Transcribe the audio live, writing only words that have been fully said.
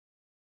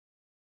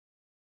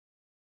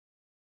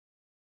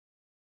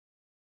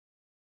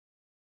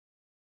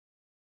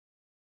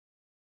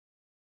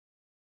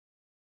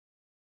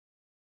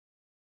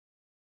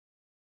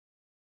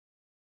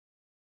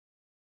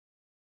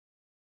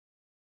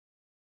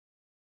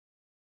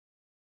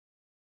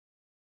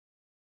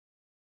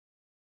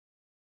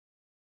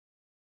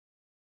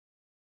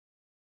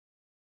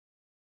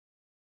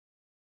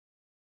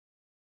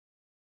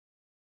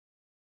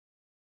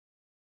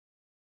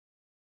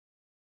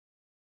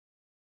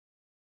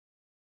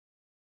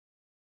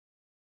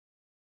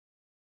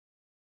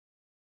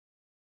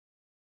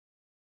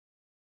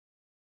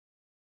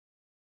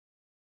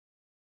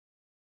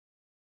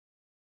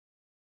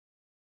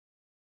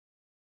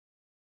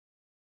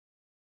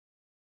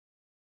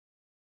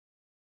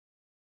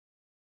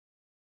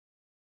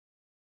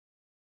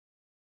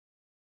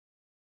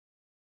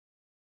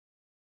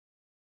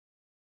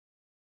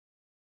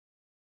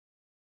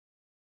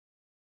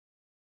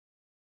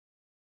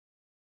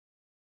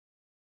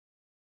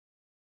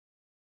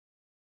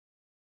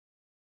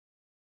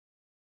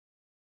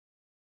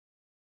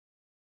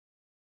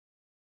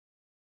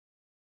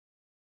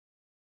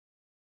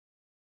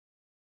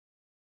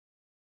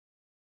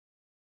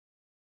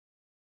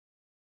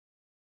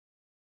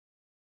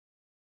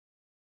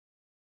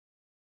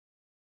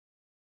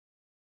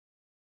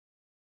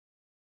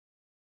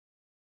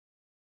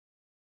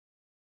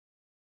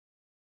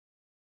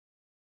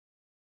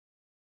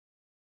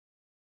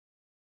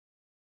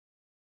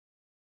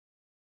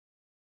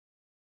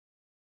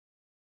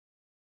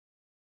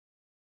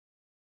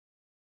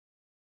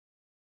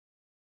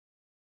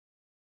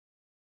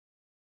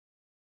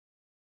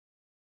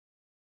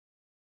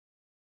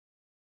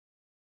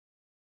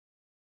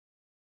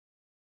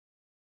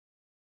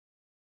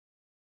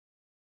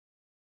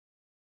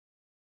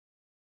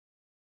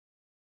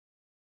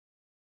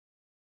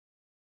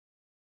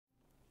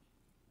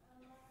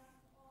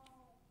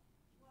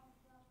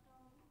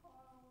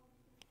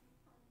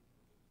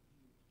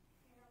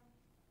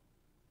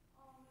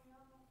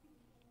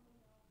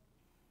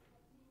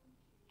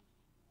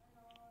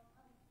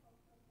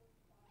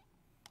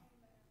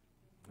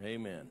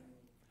Amen.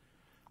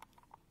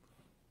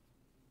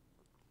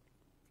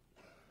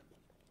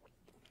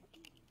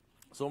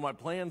 So my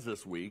plans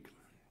this week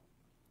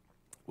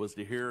was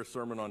to hear a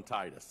sermon on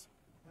Titus.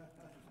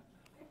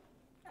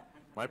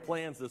 My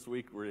plans this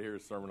week were to hear a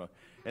sermon on...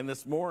 And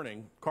this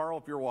morning, Carl,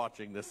 if you're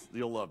watching this,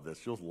 you'll love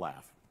this. You'll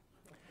laugh.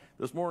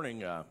 This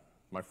morning,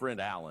 my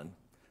friend Alan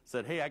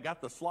said, "Hey, I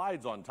got the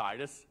slides on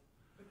Titus."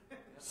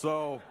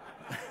 So...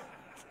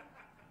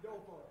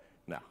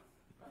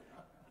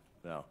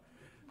 No.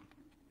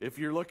 If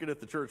you're looking at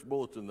the church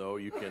bulletin, though,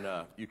 you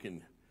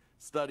can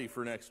study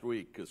for next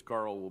week because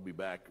Carl will be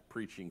back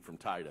preaching from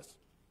Titus.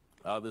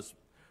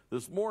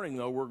 This morning,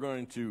 though, we're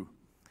going to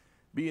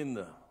be in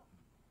the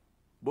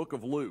book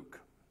of Luke,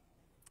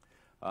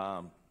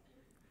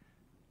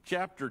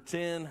 chapter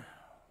 10,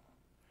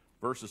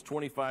 verses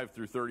 25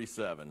 through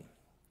 37.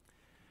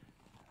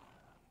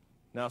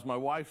 Now, as my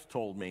wife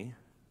told me,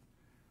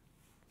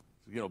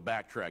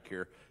 backtrack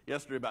here.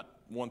 Yesterday, about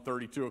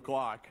 1:30, 2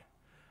 o'clock,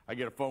 I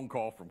get a phone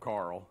call from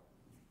Carl.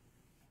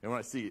 And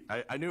when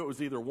I knew it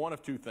was either one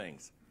of two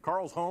things.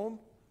 Carl's home,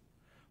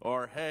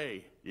 or,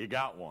 "Hey, you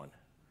got one."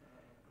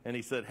 And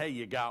he said, "Hey,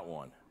 you got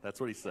one." That's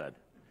what he said.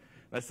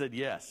 And I said,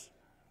 "Yes."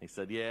 He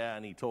said, "Yeah,"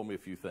 and he told me a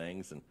few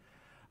things. And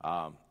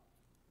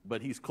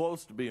but he's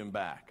close to being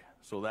back,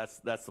 so that's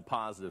the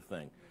positive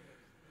thing.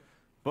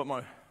 But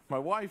my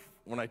wife,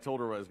 when I told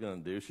her what I was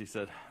going to do, she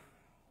said,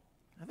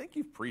 "I think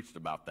you've preached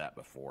about that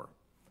before."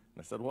 And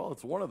I said, "Well,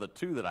 it's one of the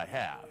two that I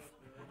have."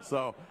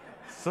 So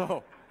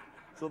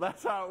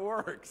that's how it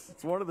works.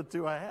 It's one of the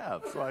two I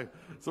have.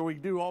 So we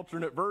do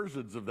alternate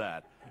versions of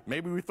that.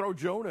 Maybe we throw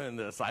Jonah in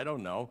this. I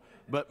don't know.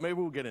 But maybe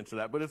we'll get into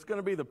that. But it's going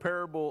to be the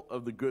parable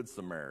of the Good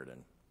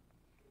Samaritan.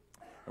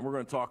 And we're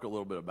going to talk a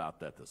little bit about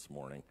that this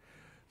morning.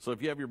 So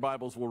if you have your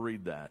Bibles, we'll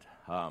read that.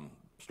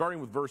 Starting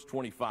with verse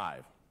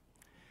 25.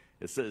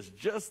 It says,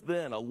 "Just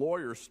then a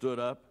lawyer stood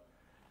up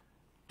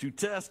to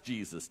test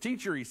Jesus.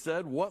 'Teacher,' he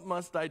said, 'what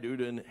must I do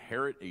to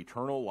inherit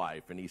eternal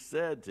life?' And he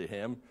said to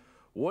him,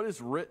 'What is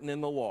written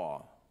in the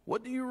law?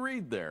 What do you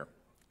read there?'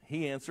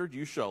 He answered,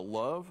 'You shall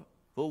love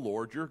the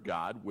Lord your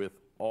God with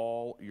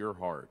all your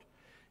heart,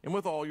 and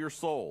with all your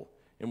soul,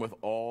 and with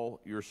all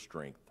your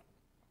strength,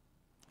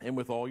 and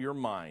with all your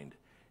mind,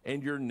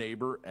 and your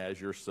neighbor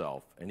as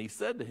yourself.' And he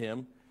said to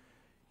him,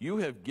 'You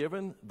have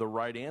given the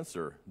right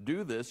answer.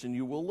 Do this, and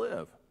you will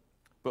live.'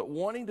 But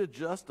wanting to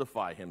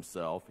justify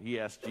himself, he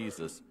asked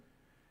Jesus,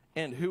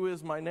 'And who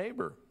is my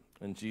neighbor?'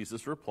 And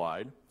Jesus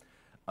replied,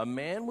 'A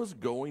man was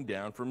going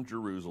down from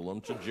Jerusalem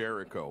to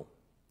Jericho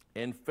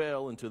and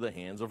fell into the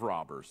hands of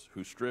robbers,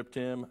 who stripped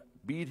him,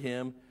 beat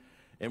him,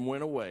 and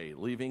went away,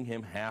 leaving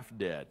him half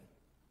dead.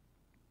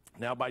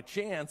 Now by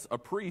chance a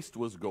priest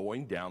was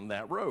going down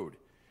that road,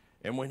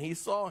 and when he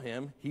saw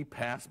him, he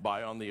passed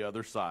by on the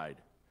other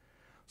side.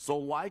 So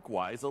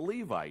likewise a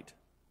Levite,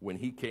 when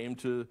he came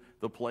to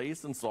the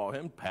place and saw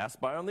him,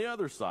 passed by on the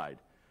other side.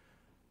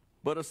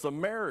 But a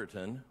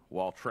Samaritan,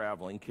 while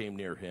traveling, came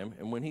near him,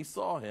 and when he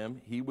saw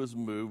him, he was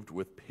moved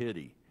with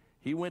pity.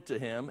 He went to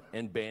him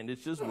and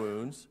bandaged his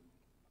wounds,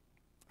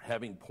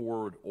 having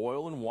poured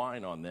oil and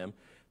wine on them.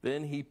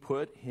 Then he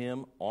put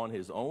him on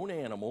his own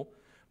animal,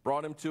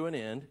 brought him to an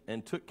inn,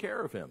 and took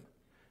care of him.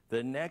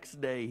 The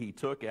next day he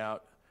took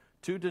out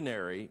 2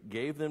 denarii,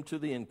 gave them to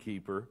the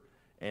innkeeper,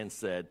 and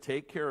said,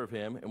 'Take care of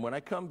him, and when I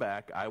come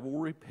back, I will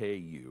repay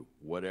you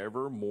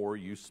whatever more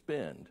you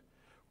spend.'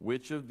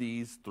 Which of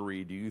these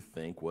 3 do you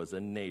think was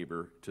a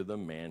neighbor to the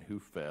man who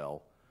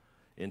fell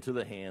into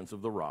the hands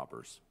of the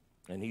robbers?"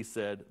 And he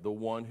said, "The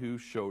one who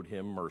showed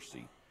him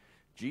mercy."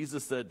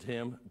 Jesus said to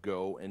him,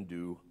 "Go and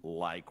do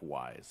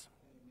likewise."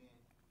 Amen.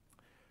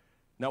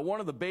 Now, one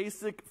of the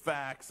basic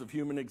facts of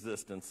human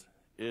existence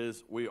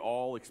is we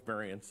all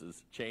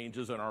experience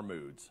changes in our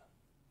moods.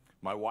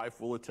 My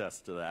wife will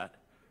attest to that.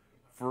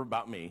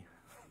 About me,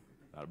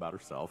 not about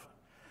herself.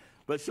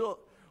 But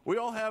we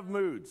all have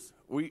moods.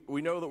 We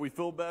know that we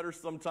feel better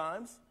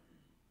sometimes.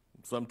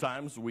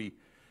 Sometimes we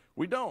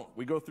don't.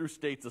 We go through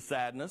states of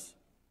sadness.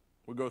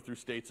 We go through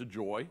states of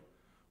joy.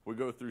 We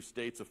go through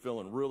states of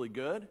feeling really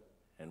good,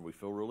 and we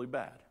feel really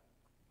bad.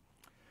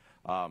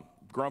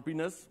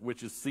 Grumpiness,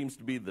 which seems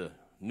to be the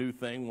new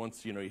thing.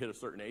 Once you hit a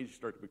certain age, you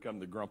start to become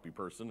the grumpy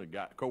person.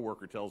 A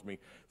coworker tells me,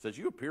 says,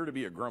 "You appear to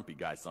be a grumpy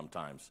guy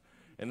sometimes."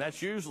 And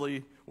that's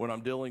usually when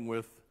I'm dealing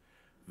with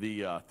the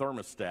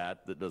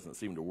thermostat that doesn't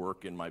seem to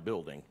work in my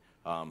building.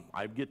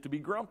 I get to be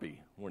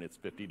grumpy when it's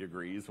 50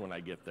 degrees when I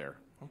get there.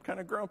 I'm kind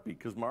of grumpy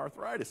because my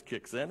arthritis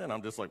kicks in, and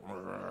I'm just like,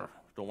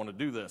 don't want to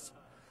do this.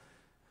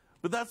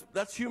 But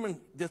that's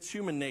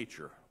human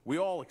nature. We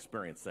all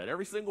experience that.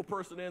 Every single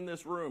person in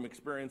this room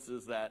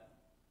experiences that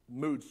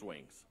mood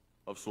swings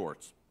of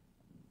sorts.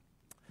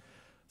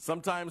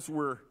 Sometimes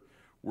we're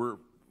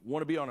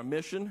want to be on a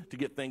mission to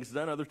get things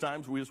done. Other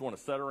times we just want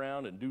to sit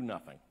around and do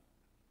nothing.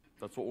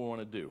 That's what we want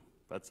to do.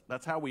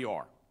 That's how we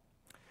are.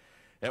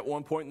 At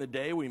one point in the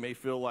day, we may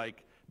feel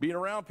like being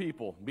around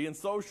people, being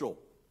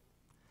social.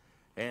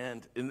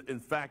 And in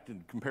fact,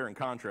 in compare and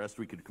contrast,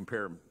 we could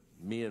compare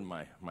me and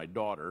my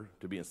daughter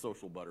to being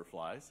social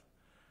butterflies.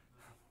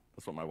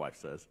 That's what my wife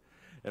says.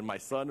 and my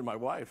son and my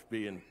wife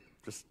being,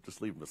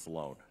 just leave us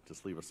alone.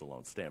 Just leave us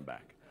alone. Stand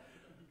back.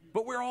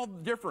 But we're all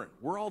different.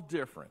 We're all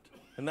different.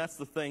 And that's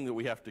the thing that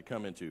we have to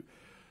come into.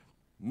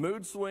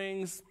 Mood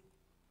swings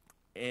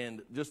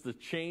and just the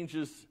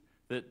changes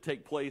that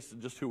take place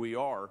in just who we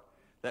are,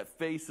 that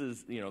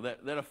faces,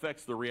 that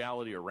affects the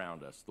reality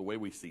around us, the way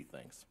we see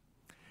things.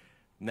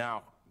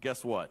 Now,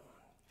 guess what?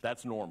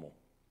 That's normal.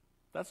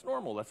 That's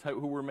normal. That's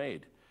who we're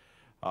made.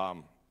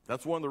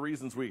 That's one of the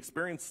reasons we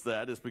experience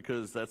that is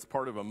because that's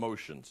part of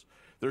emotions.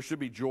 There should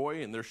be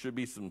joy and there should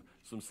be some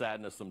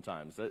sadness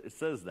sometimes. It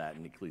says that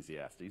in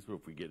Ecclesiastes, but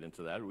if we get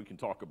into that, we can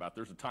talk about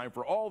there's a time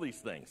for all these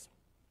things.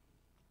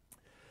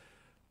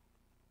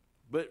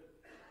 But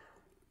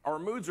our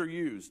moods are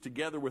used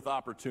together with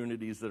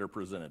opportunities that are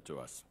presented to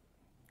us.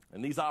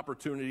 And these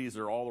opportunities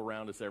are all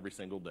around us every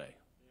single day.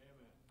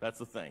 Amen. That's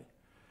the thing.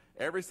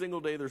 Every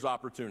single day there's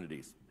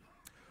opportunities.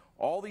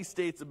 All these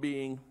states of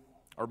being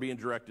are being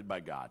directed by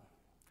God.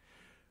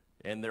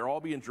 And they're all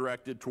being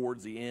directed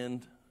towards the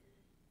end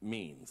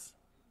means.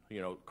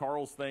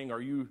 Carl's thing, are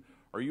you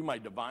my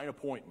divine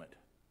appointment?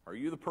 Are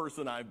you the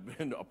person I've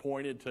been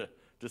appointed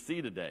to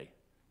see today?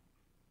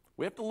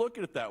 We have to look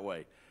at it that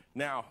way.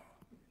 Now,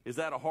 is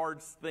that a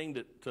hard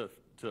thing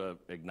to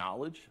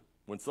acknowledge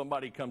when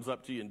somebody comes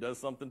up to you and does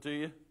something to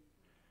you?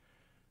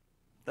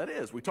 That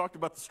is. We talked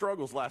about the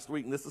struggles last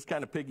week, and this is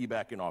kind of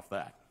piggybacking off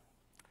that.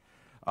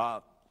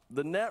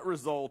 The net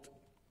result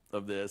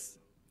of this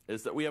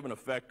is that we have an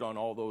effect on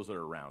all those that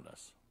are around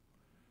us.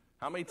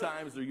 How many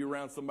times are you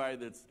around somebody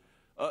that's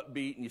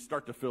upbeat and you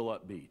start to feel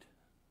upbeat?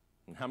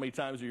 And how many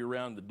times are you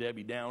around the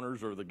Debbie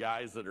Downers or the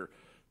guys that are,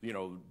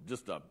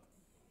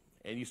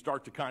 and you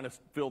start to kind of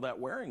feel that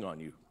wearing on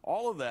you?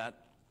 All of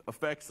that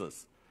affects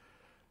us.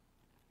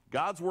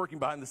 God's working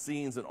behind the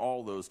scenes in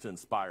all those to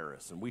inspire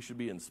us, and we should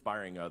be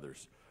inspiring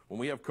others. When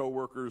we have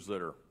coworkers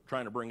that are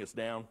trying to bring us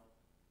down,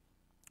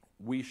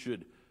 we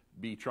should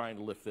be trying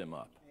to lift them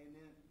up.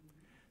 Amen.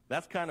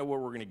 That's kind of where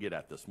we're going to get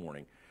at this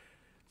morning.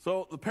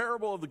 So the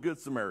parable of the Good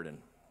Samaritan,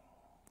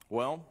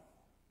 well,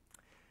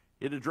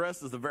 it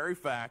addresses the very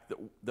fact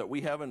that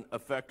we have an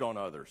effect on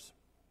others.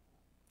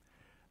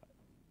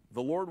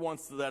 The Lord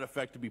wants that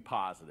effect to be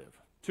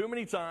positive. Too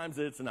many times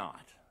it's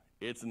not.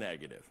 It's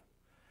negative.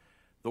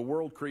 The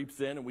world creeps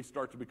in and we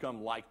start to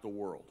become like the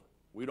world.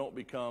 We don't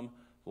become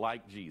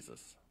like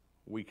Jesus.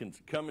 We can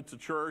come into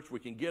church, we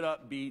can get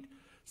upbeat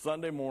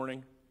Sunday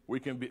morning, we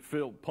can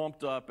feel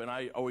pumped up, and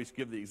I always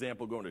give the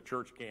example going to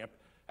church camp.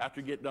 After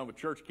you get done with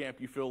church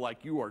camp, you feel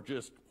like you are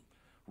just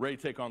ready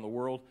to take on the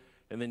world,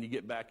 and then you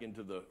get back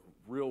into the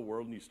real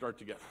world and you start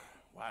to go,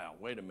 wow,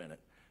 wait a minute.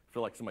 I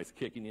feel like somebody's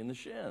kicking you in the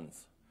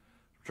shins,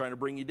 trying to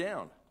bring you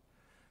down.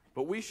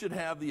 But we should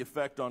have the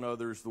effect on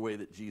others the way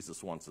that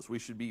Jesus wants us. We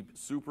should be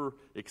super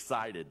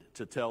excited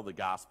to tell the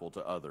gospel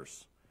to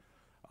others.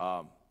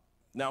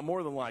 Now,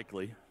 more than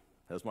likely,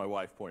 as my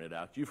wife pointed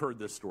out, you've heard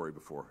this story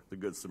before, the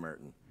Good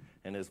Samaritan.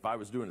 And if I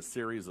was doing a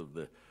series of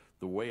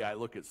the way I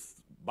look at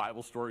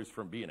Bible stories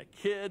from being a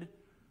kid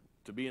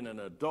to being an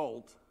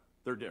adult,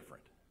 they're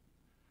different.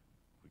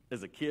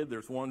 As a kid,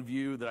 there's one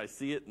view that I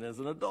see it, and as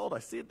an adult, I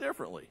see it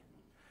differently.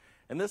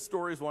 And this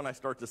story is one I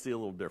start to see a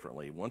little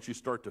differently. Once you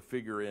start to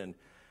figure in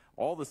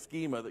all the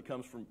schema that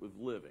comes from with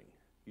living,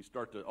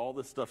 all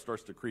this stuff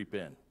starts to creep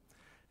in,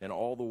 and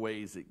all the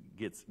ways it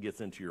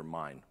gets into your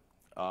mind.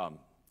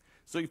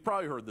 So you've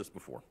probably heard this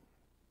before.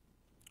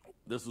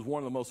 This is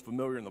one of the most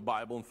familiar in the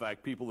Bible. In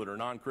fact, people that are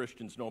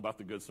non-Christians know about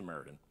the Good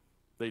Samaritan.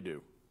 They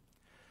do.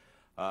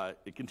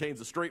 It contains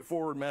a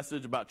straightforward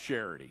message about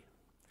charity.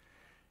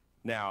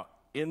 Now,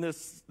 in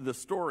this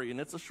story, and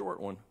it's a short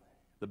one,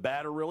 the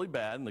bad are really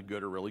bad and the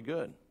good are really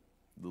good.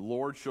 The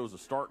Lord shows a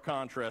stark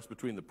contrast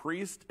between the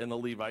priest and the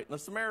Levite and the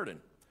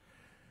Samaritan.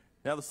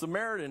 Now, the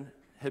Samaritan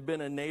had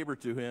been a neighbor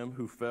to him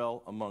who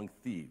fell among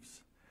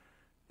thieves.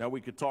 Now,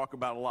 we could talk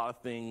about a lot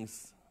of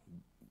things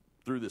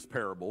through this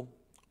parable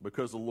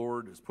because the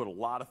Lord has put a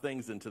lot of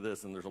things into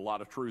this and there's a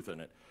lot of truth in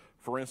it.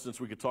 For instance,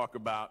 we could talk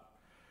about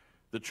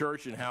the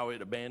church and how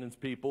it abandons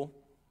people,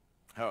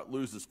 how it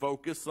loses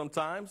focus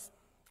sometimes.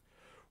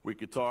 We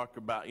could talk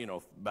about,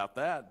 about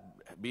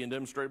that being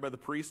demonstrated by the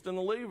priest and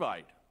the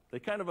Levite. They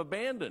kind of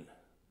abandon.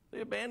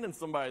 They abandon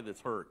somebody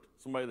that's hurt,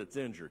 somebody that's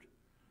injured.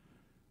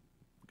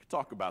 We could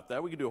talk about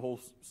that. We could do a whole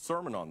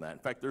sermon on that. In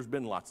fact, there's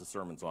been lots of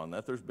sermons on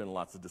that. There's been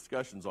lots of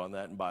discussions on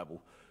that in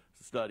Bible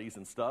studies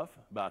and stuff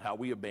about how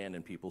we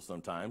abandon people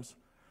sometimes,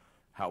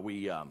 how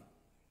we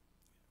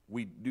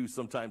do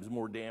sometimes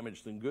more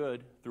damage than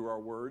good through our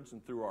words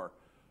and through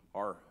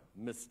our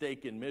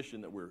mistaken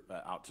mission that we're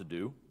out to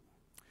do.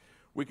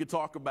 We could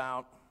talk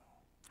about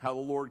how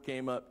the Lord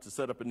came up to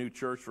set up a new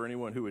church for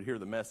anyone who would hear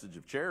the message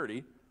of charity.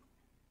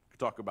 We could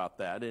talk about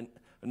that. And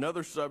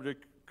another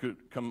subject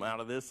could come out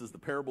of this is the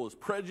parable is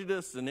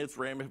prejudice and its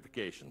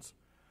ramifications.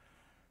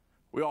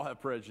 We all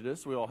have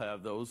prejudice. We all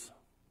have those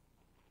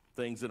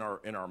things in our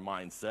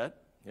mindset,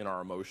 in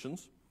our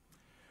emotions.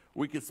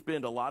 We could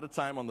spend a lot of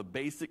time on the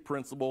basic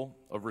principle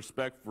of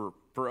respect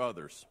for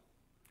others.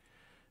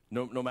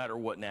 No matter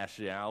what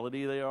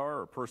nationality they are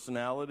or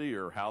personality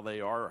or how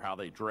they are or how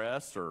they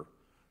dress or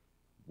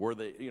were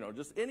they,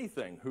 just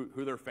anything,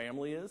 who their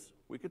family is.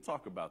 We could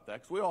talk about that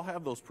because we all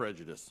have those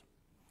prejudices.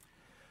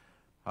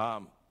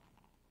 But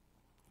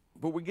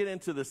we get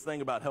into this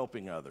thing about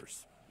helping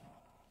others.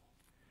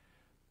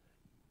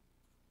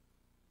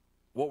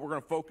 What we're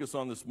going to focus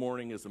on this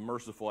morning is a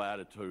merciful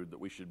attitude that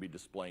we should be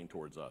displaying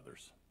towards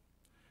others.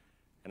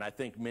 And I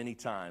think many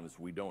times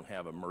we don't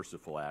have a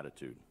merciful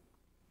attitude.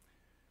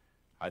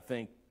 I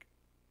think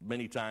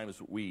many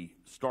times we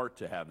start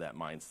to have that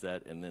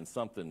mindset and then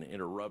something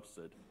interrupts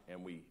it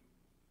and we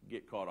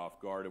get caught off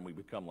guard and we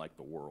become like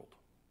the world.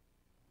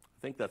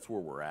 I think that's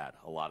where we're at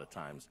a lot of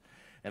times.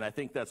 And I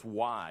think that's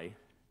why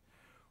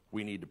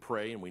we need to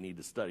pray and we need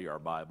to study our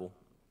Bible.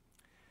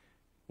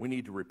 We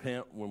need to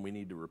repent when we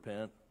need to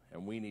repent,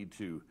 and we need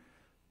to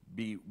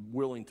be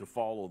willing to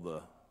follow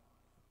the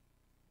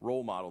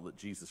role model that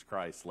Jesus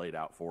Christ laid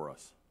out for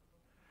us.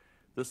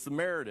 The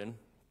Samaritan,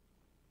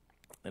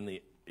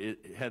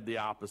 it had the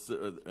opposite,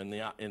 and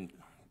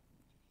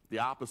the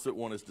opposite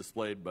one is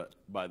displayed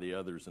by the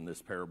others in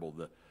this parable.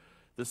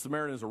 The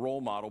Samaritan is a role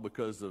model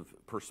because of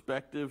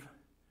perspective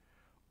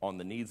on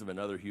the needs of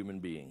another human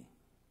being.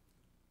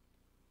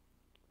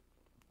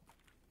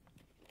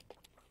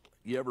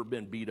 You ever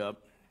been beat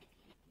up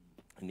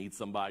and need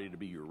somebody to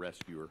be your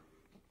rescuer?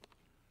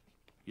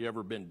 You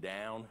ever been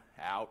down,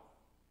 out,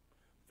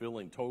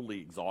 feeling totally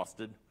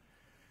exhausted,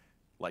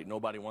 like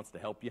nobody wants to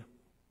help you?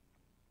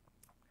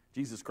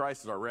 Jesus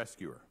Christ is our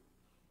rescuer.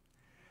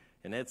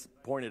 And it's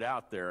pointed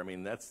out there. I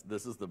mean,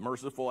 this is the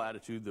merciful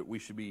attitude that we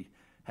should be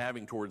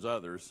having towards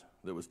others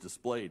that was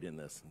displayed in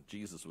this.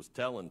 Jesus was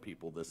telling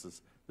people this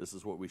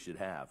is what we should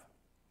have.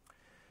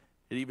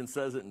 It even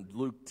says it in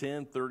Luke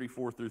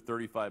 10:34 through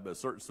 35. But a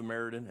certain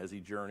Samaritan, as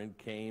he journeyed,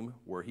 came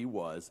where he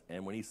was,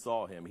 and when he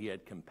saw him, he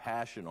had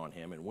compassion on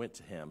him and went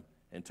to him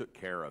and took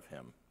care of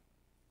him.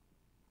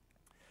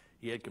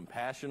 He had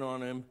compassion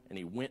on him, and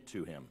he went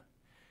to him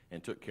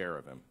and took care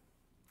of him.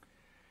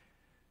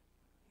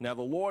 Now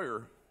the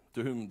lawyer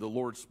to whom the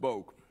Lord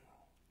spoke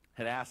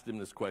had asked him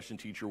this question,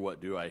 "Teacher,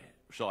 what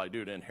shall I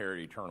do to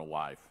inherit eternal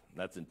life?"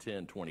 That's in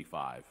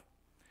 10:25.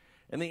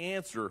 And the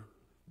answer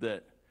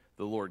that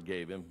the Lord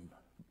gave him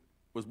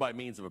was by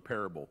means of a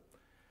parable.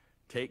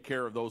 Take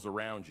care of those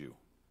around you.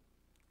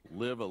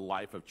 Live a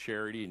life of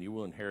charity, and you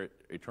will inherit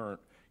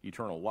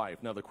eternal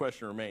life. Now the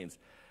question remains,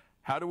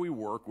 how do we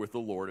work with the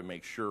Lord and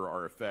make sure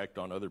our effect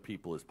on other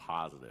people is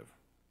positive?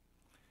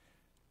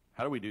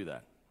 How do we do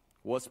that?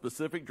 What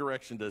specific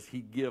direction does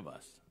he give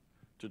us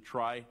to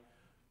try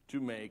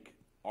to make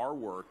our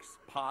works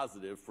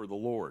positive for the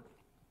Lord?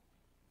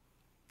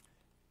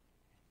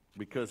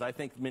 Because I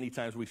think many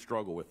times we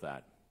struggle with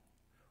that.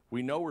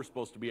 We know we're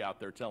supposed to be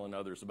out there telling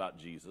others about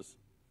Jesus,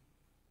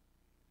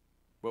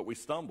 but we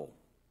stumble.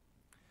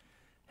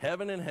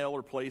 Heaven and hell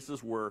are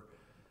places where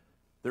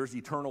there's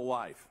eternal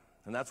life,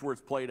 and that's where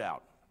it's played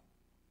out.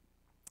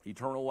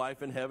 Eternal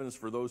life in heaven is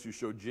for those who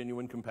show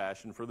genuine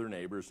compassion for their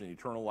neighbors, and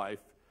eternal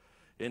life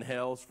in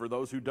hell is for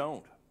those who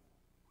don't.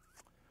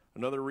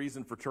 Another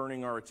reason for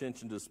turning our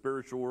attention to the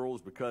spiritual world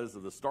is because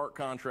of the stark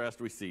contrast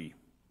we see.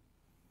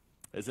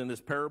 As in this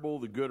parable,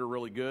 the good are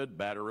really good,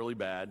 bad are really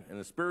bad. In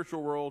the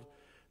spiritual world,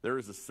 there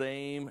is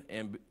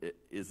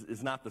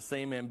is not the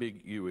same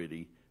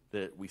ambiguity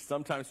that we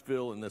sometimes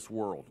feel in this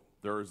world.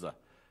 There is a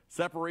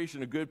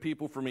separation of good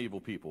people from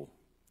evil people.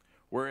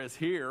 Whereas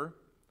here,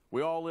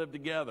 we all live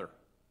together.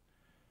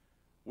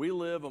 We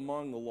live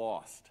among the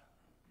lost.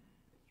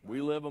 We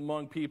live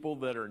among people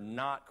that are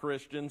not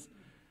Christians,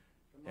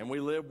 and we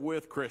live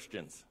with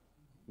Christians.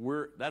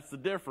 That's the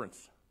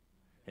difference.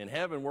 In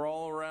heaven, we're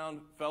all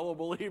around fellow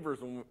believers,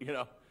 and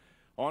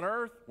on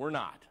earth, we're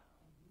not.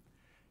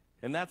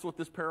 And that's what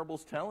this parable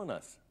is telling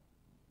us.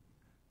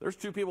 There's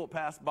two people that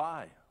passed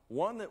by.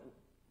 One that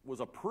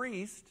was a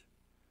priest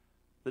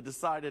that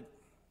decided,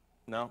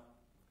 no.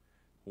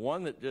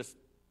 One that just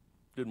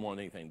didn't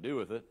want anything to do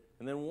with it.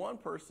 And then one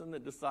person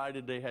that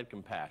decided they had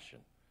compassion.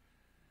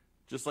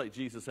 Just like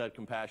Jesus had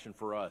compassion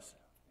for us.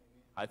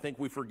 I think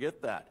we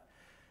forget that.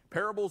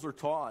 Parables are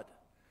taught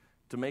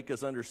to make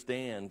us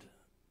understand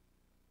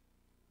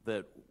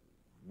that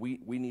we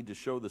need to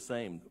show the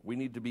same. We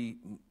need to be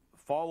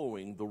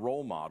following the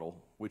role model,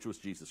 which was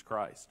Jesus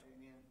Christ.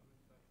 Amen.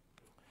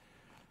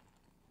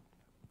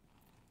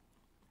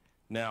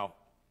 Now,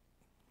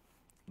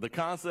 the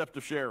concept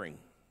of sharing.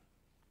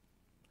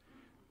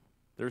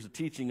 There's a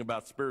teaching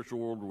about spiritual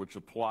world which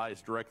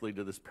applies directly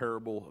to this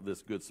parable of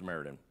this Good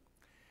Samaritan.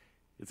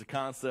 It's a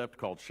concept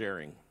called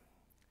sharing.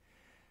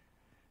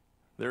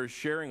 There is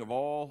sharing of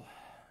all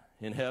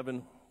in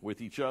heaven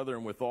with each other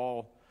and with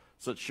all.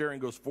 Such sharing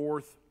goes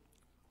forth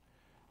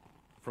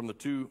from the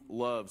two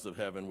loves of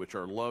heaven, which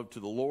are love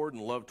to the Lord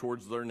and love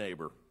towards their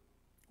neighbor.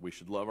 We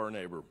should love our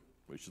neighbor.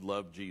 We should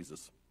love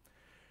Jesus.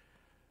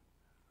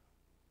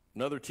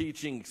 Another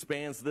teaching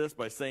expands this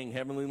by saying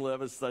heavenly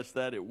love is such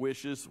that it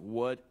wishes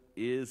what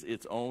is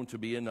its own to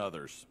be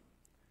another's.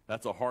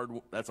 That's a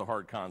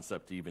hard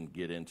concept to even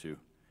get into,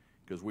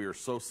 because we are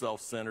so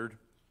self-centered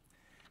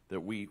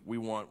that we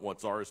want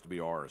what's ours to be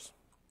ours.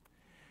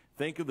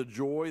 Think of the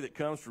joy that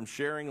comes from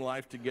sharing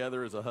life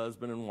together as a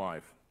husband and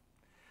wife.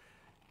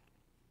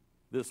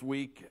 This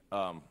week,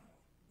 in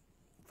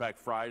fact,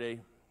 Friday,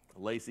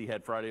 Lacey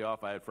had Friday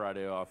off, I had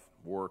Friday off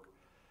work,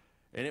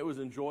 and it was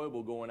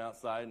enjoyable going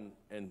outside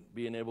and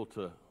being able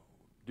to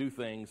do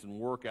things and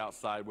work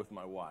outside with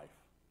my wife.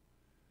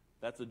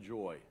 That's a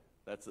joy.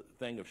 That's a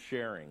thing of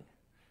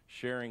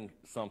sharing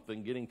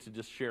something, getting to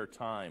just share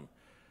time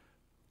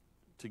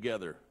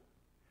together.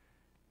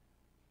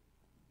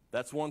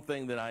 That's one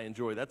thing that I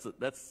enjoy.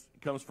 That's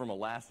comes from a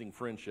lasting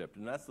friendship,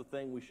 and that's the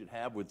thing we should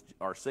have with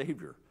our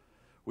Savior.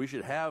 We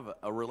should have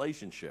a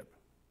relationship.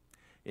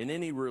 In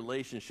any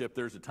relationship,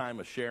 there's a time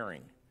of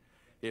sharing.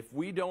 If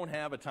we don't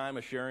have a time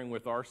of sharing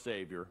with our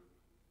Savior,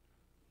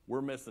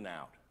 we're missing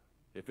out.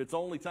 If it's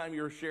only time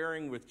you're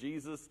sharing with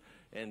Jesus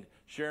and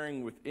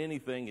sharing with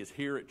anything is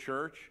here at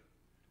church,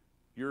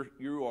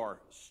 you are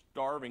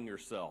starving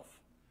yourself.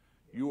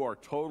 You are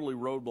totally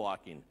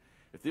roadblocking.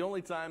 If the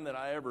only time that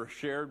I ever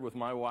shared with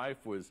my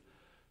wife was,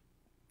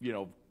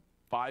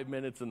 5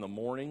 minutes in the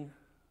morning,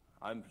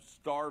 I'm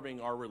starving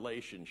our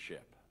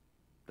relationship.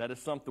 That is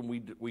something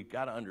we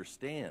got to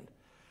understand.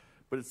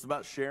 But it's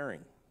about sharing.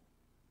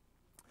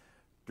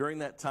 During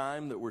that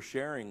time that we're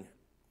sharing,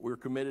 we're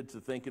committed to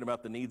thinking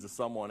about the needs of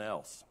someone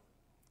else,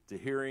 to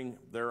hearing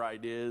their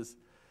ideas,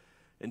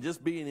 and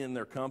just being in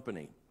their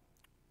company.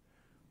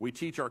 We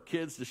teach our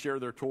kids to share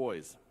their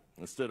toys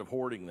instead of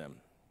hoarding them.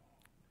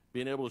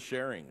 Being able to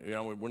sharing.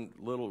 When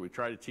little, we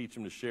try to teach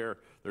them to share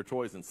their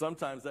toys, and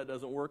sometimes that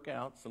doesn't work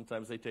out.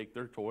 Sometimes they take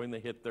their toy and they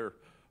hit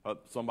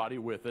somebody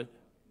with it.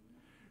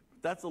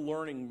 That's a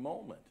learning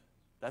moment.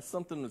 That's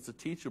something that's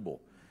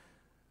teachable.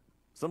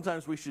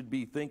 Sometimes we should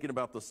be thinking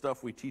about the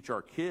stuff we teach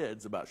our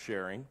kids about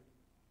sharing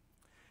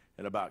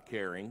and about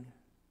caring,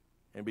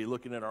 and be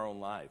looking at our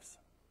own lives,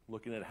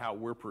 looking at how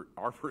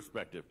our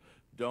perspective.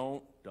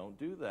 Don't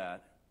do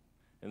that,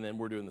 and then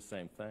we're doing the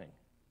same thing.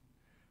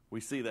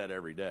 We see that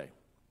every day.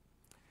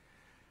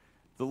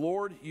 The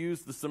Lord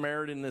used the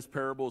Samaritan in this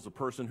parable as a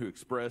person who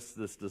expressed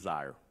this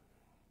desire.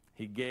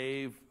 He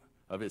gave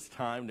of his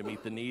time to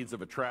meet the needs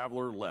of a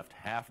traveler left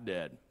half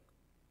dead.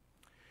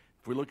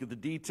 If we look at the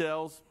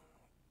details,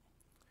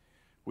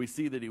 we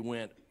see that he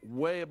went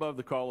way above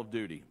the call of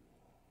duty.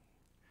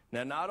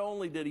 Now, not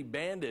only did he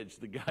bandage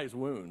the guy's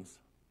wounds,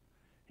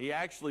 he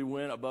actually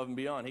went above and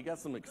beyond. He got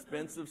some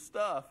expensive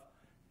stuff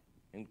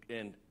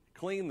and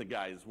cleaned the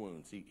guy's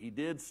wounds. He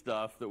did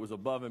stuff that was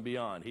above and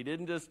beyond. He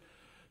didn't just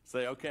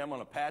say, okay, I'm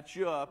going to patch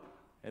you up,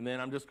 and then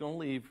I'm just going to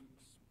leave.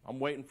 I'm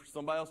waiting for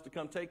somebody else to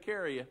come take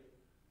care of you.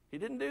 He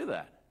didn't do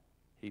that.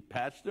 He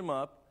patched him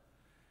up.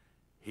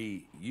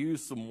 He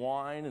used some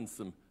wine and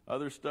some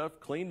other stuff,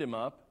 cleaned him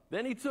up.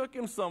 Then he took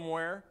him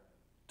somewhere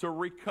to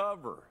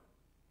recover.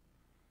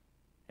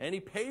 And he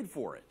paid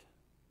for it.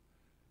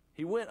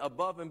 He went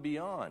above and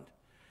beyond.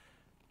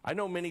 I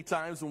know many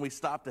times when we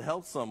stop to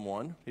help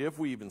someone, if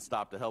we even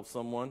stop to help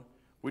someone,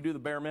 we do the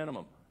bare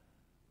minimum.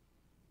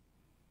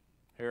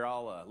 Here,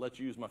 I'll let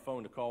you use my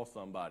phone to call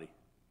somebody.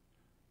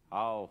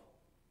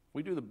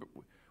 We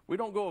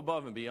don't go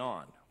above and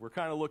beyond. We're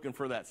kind of looking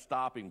for that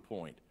stopping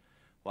point.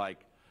 Like,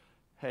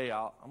 hey,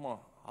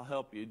 I'll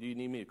help you. Do you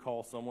need me to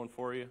call someone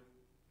for you?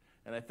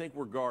 And I think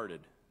we're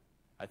guarded.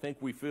 I think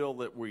we feel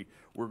that we're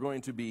going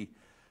to be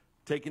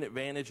taken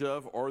advantage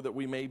of, or that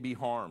we may be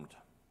harmed.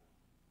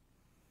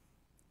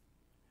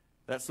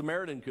 That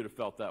Samaritan could have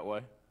felt that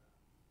way.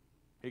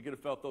 He could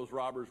have felt those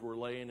robbers were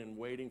laying and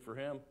waiting for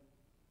him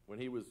when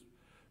he was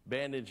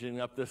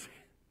bandaging up this.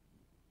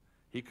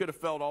 He could have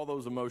felt all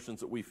those emotions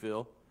that we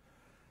feel.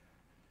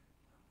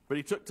 But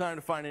he took time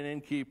to find an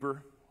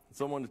innkeeper,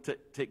 someone to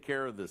take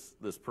care of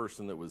this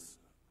person that was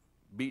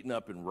beaten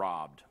up and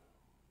robbed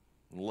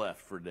and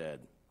left for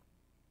dead.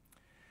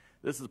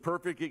 This is a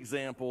perfect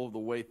example of the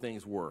way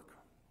things work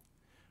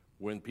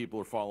when people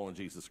are following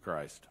Jesus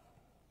Christ.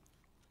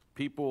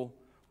 People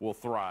will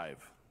thrive.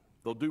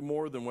 They'll do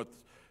more than what's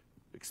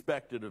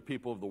expected of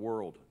people of the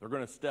world. They're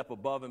going to step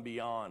above and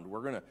beyond.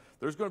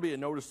 There's going to be a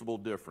noticeable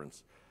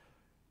difference.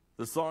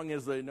 The song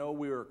is, they know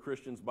we are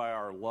Christians by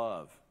our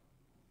love.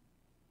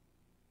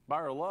 By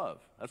our love.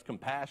 That's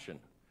compassion.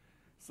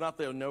 It's not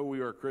they'll know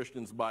we are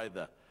Christians by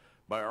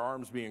our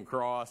arms being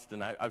crossed.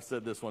 And I've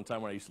said this one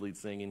time when I used to lead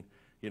singing.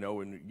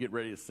 When you get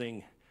ready to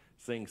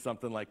sing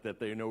something like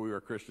that, they know we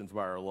are Christians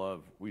by our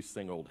love. We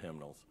sing old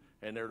hymnals.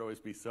 And there'd always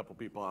be several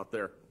people out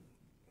there.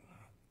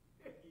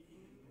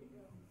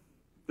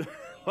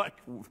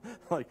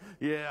 like,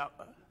 yeah.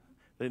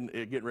 Then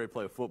getting ready to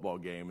play a football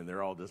game, and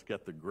they're all just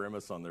got the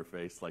grimace on their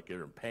face like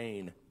they're in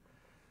pain.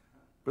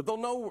 But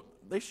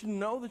they should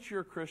know that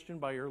you're a Christian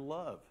by your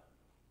love.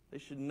 They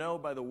should know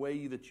by the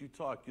way that you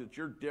talk that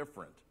you're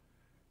different.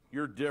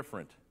 You're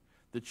different.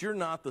 That you're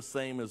not the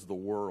same as the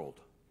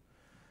world.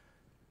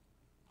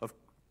 Of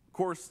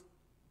course,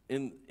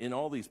 in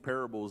all these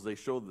parables, they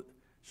show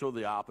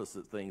the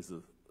opposite things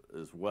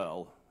as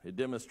well. It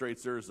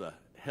demonstrates there's a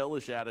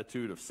hellish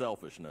attitude of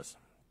selfishness.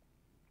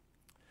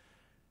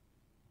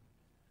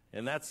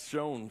 And that's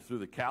shown through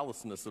the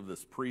callousness of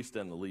this priest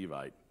and the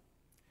Levite.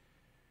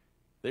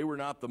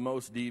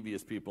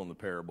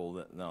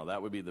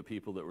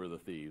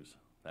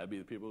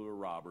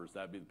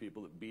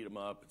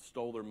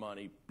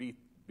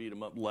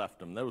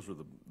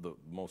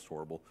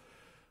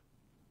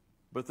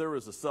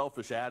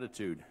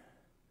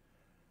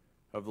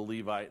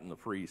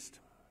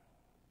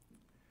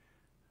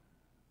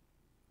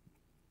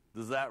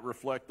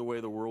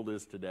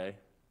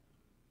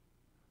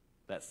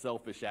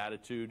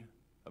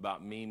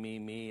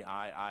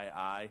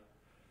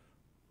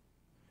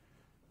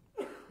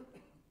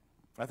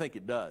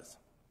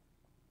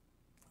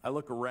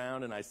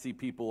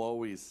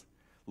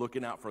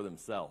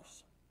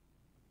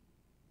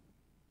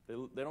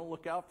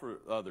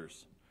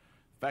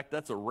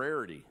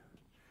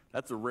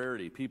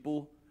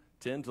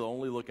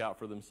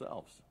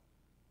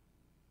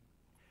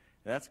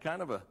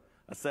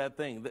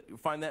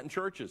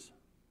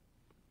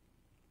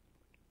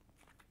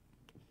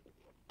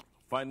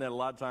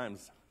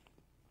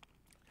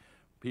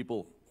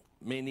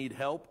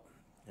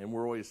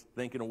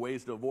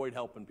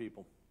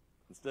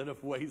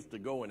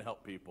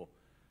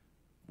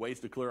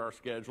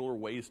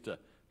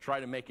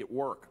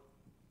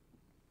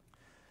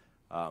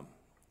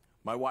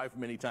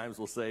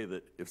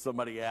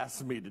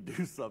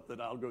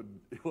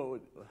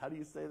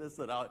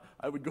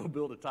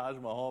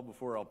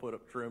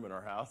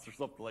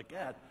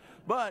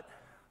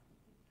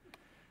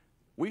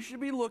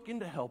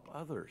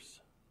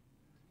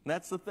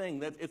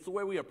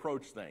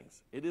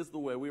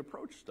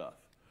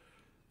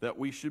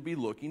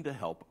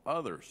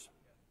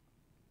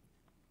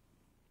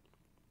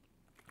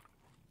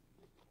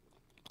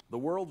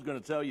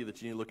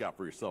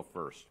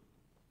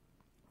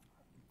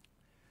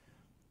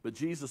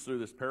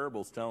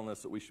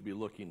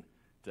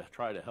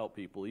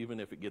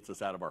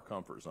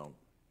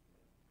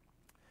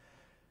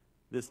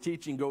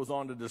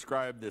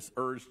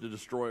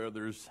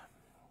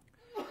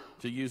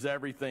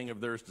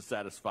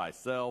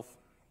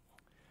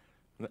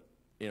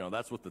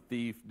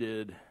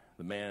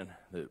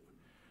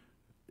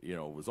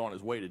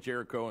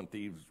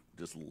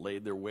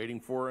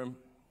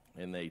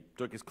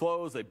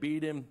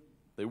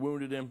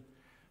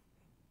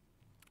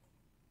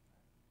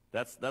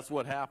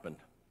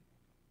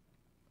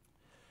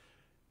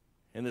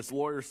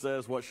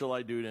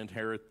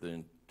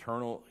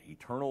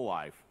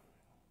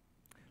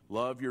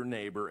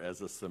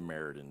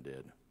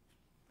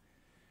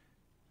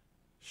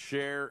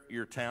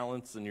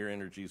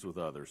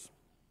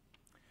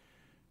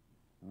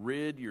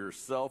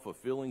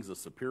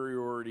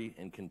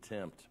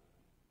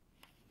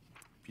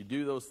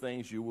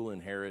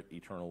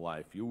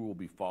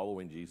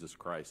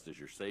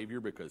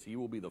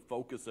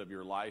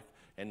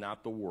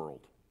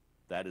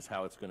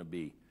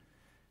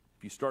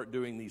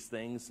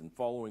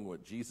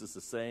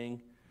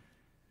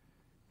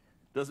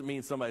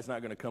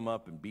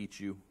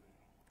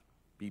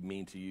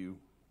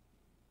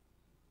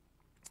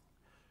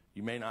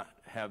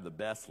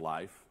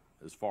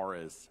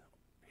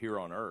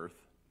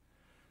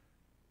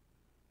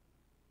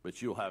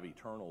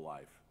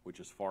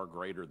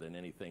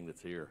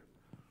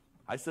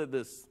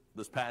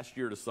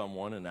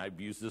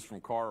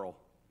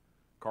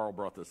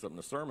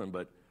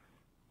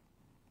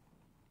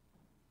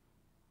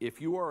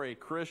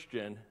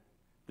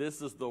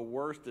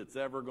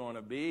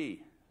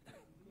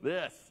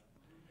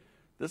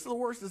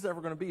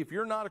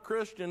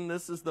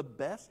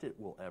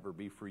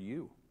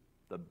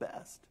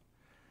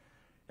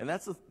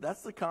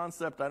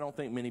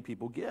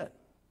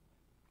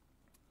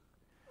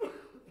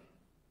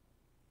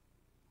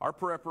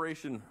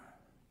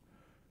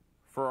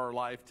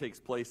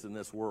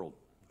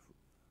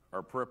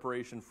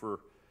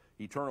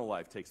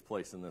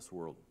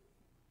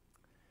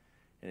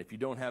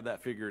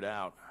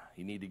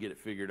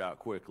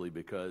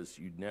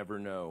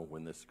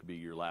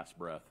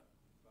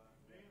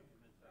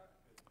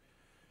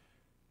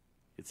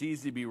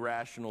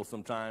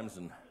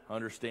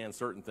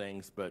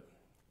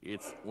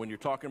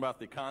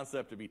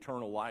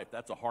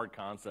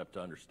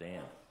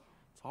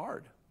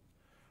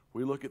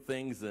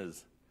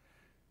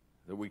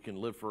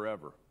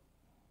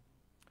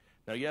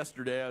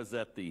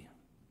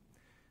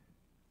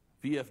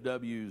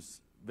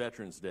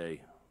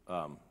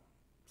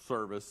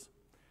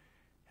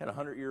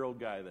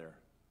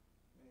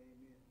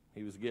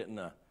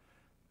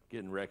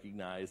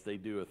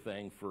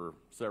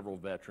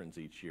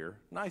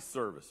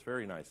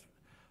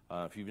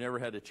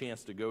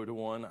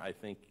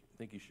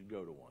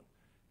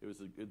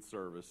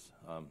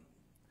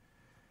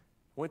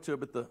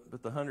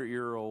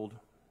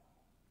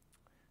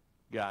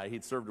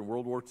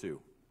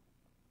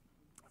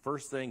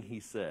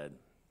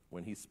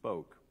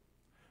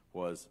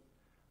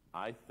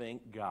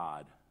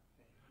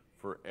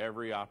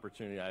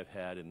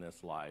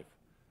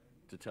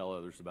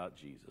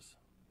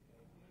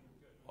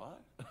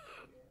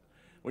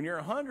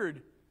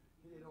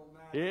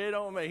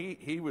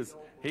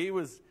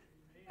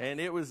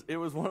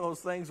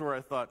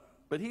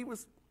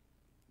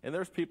 And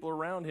there's people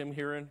around him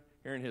hearing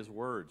his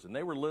words. And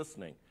they were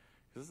listening.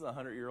 This is a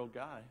 100-year-old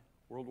guy,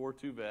 World War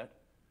II vet.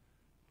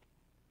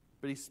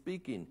 But he's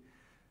speaking.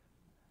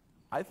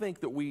 I think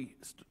that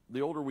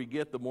the older we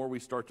get, the more we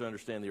start to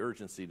understand the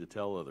urgency to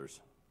tell others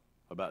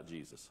about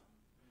Jesus.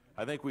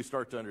 I think we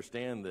start to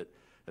understand that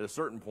at a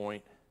certain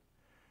point,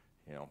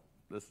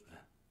 this is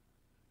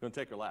going to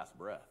take our last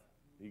breath.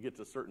 You get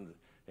to a certain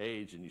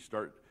age and you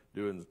start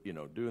doing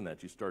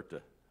that. You start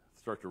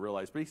to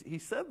realize. But he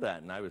said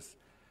that, and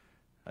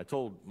I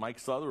told Mike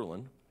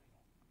Sutherland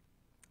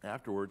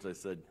afterwards. I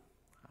said,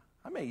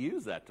 I may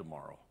use that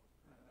tomorrow.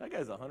 That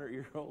guy's a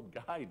 100-year-old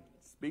guy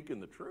speaking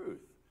the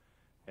truth.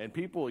 And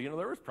people,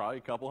 there was probably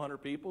a couple hundred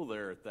people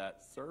there at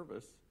that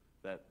service,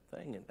 that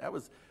thing. And it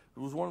was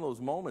one of those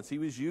moments. He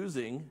was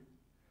using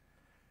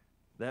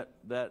that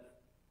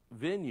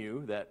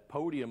venue, that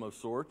podium of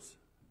sorts,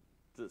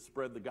 to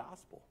spread the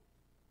gospel,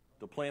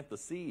 to plant the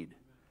seed.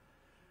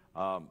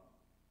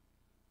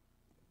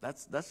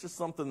 That's just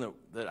something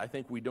that I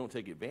think we don't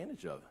take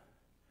advantage of.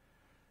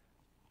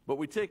 But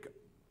we take,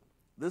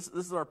 this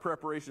is our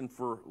preparation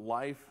for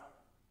life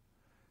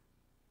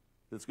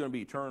that's going to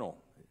be eternal.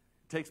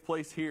 It takes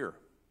place here.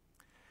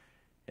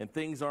 And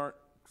things aren't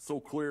so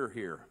clear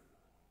here.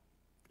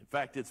 In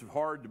fact, it's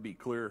hard to be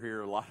clear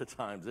here a lot of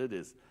times. It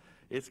is.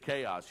 It's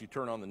chaos. You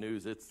turn on the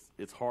news,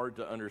 it's hard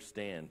to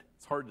understand.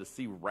 It's hard to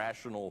see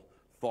rational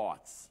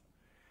thoughts.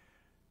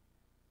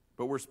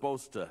 But we're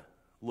supposed to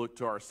look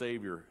to our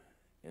Savior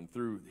and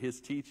through his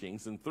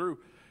teachings and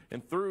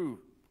through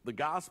the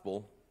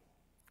gospel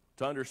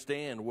to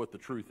understand what the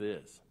truth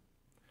is.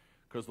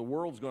 Because the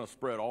world's going to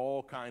spread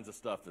all kinds of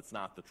stuff that's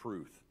not the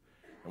truth.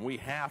 And we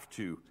have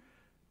to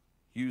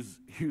use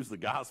the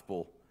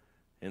gospel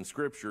and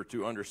Scripture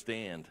to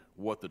understand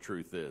what the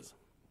truth is.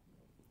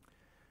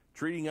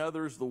 Treating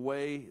others the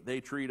way they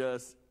treat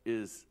us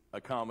is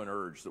a common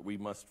urge that we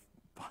must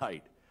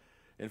fight.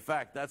 In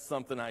fact, that's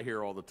something I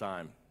hear all the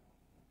time.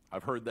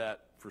 I've heard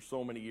that for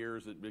so many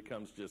years, it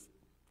becomes just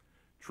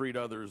treat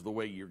others the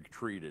way you're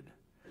treated.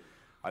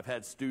 I've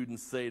had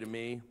students say to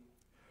me,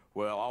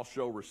 well, I'll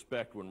show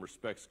respect when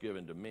respect's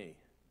given to me.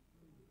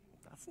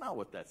 That's not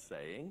what that's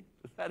saying.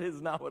 That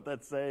is not what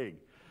that's saying.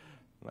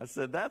 And I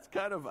said,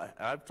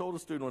 I've told a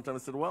student one time,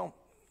 I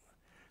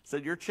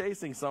said, you're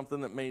chasing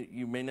something that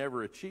you may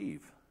never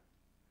achieve.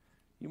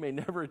 You may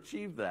never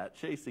achieve that,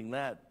 chasing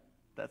that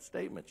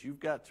statement. You've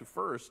got to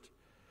first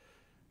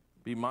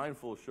be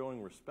mindful of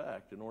showing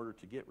respect in order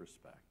to get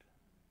respect.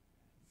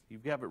 You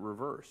have it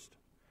reversed.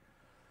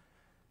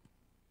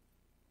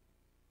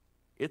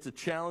 It's a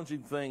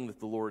challenging thing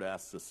that the Lord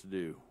asks us to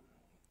do,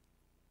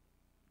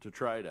 to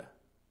try to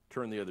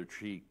turn the other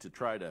cheek, to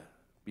try to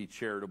be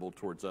charitable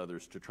towards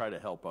others, to try to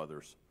help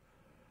others.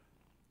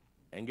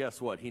 And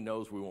guess what? He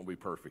knows we won't be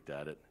perfect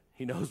at it.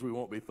 He knows we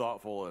won't be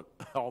thoughtful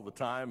all the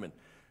time, and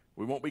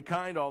we won't be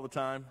kind all the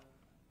time.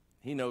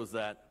 He knows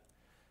that.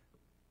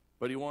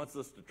 But he wants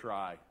us to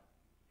try.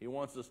 He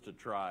wants us to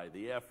try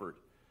the effort.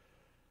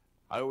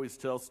 I always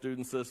tell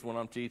students this when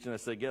I'm teaching. I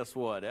say, guess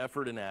what?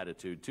 Effort and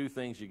attitude. Two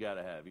things you got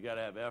to have. You got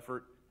to have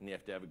effort, and you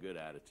have to have a good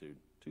attitude.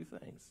 Two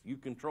things. You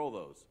control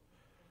those.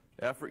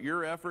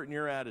 Your effort and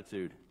your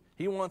attitude.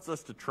 He wants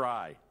us to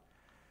try.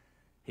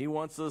 He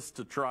wants us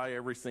to try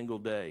every single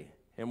day.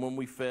 And when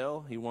we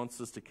fail, he wants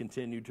us to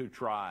continue to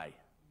try,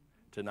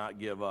 to not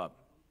give up.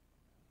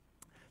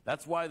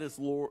 That's why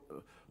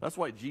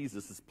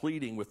Jesus is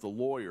pleading with the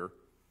lawyer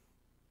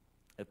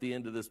at the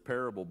end of this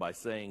parable by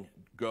saying,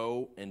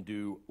 go and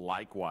do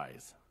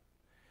likewise.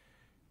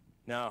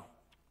 Now,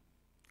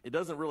 it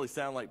doesn't really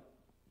sound like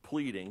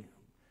pleading,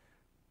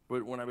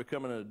 but when I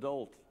become an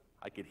adult,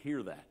 I could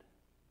hear that.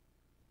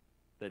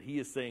 That he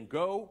is saying,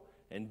 go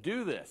and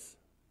do this.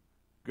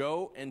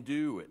 Go and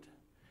do it.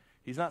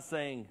 He's not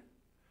saying,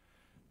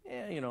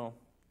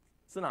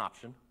 it's an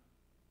option.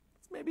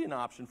 It's maybe an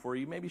option for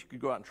you. Maybe you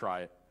could go out and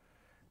try it.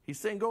 He's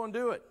saying, go and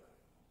do it.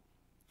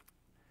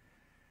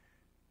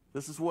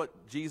 This is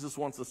what Jesus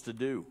wants us to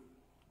do.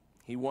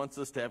 He wants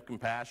us to have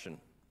compassion.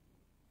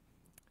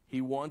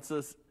 He wants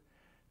us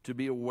to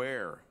be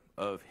aware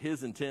of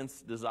his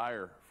intense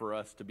desire for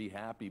us to be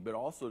happy, but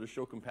also to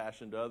show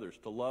compassion to others,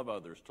 to love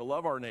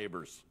our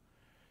neighbors,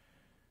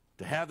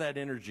 to have that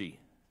energy,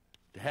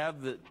 to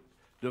have the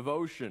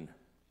devotion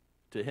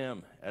to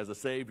him as a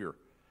Savior,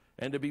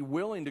 and to be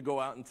willing to go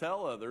out and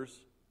tell others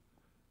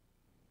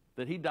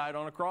that he died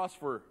on a cross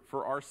for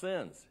our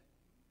sins.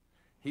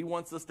 He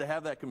wants us to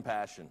have that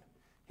compassion.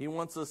 He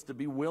wants us to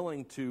be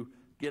willing to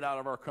get out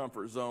of our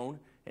comfort zone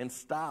and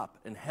stop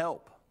and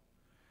help.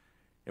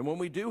 And when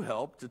we do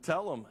help, to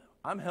tell them,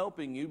 I'm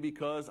helping you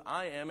because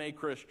I am a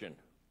Christian,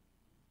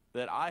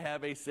 that I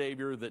have a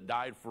Savior that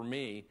died for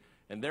me,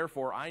 and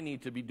therefore I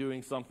need to be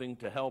doing something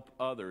to help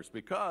others,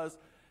 because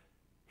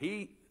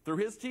through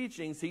his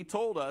teachings, he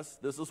told us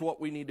this is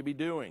what we need to be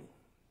doing.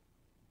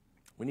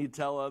 We need to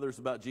tell others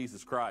about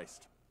Jesus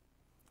Christ.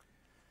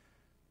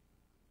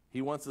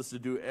 He wants us to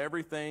do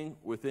everything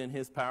within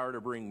his power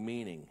to bring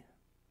meaning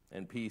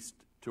and peace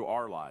to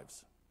our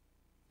lives.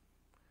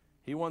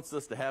 He wants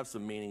us to have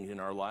some meaning in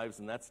our lives,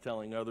 and that's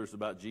telling others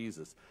about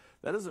Jesus.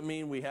 That doesn't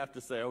mean we have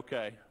to say,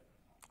 okay,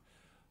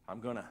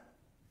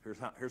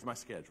 here's my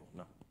schedule.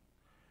 No.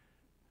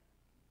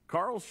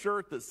 Carl's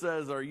shirt that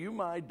says, "Are you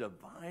my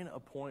divine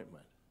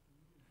appointment?"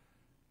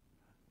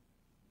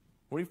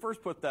 When he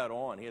first put that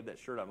on, he had that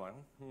shirt, I'm like,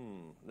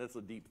 that's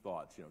a deep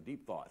thoughts,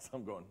 deep thoughts.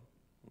 I'm going,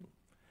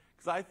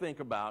 Because I think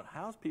about,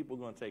 how's people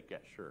going to take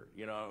that shirt?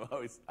 I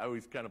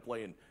always kind of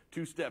playing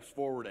 2 steps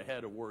forward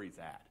ahead of where he's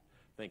at,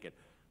 thinking,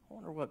 I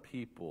wonder what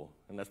people,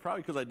 and that's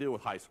probably because I deal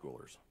with high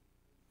schoolers.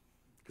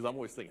 Because I'm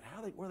always thinking,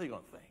 what are they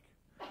going to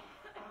think?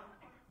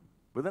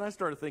 But then I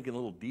started thinking a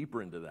little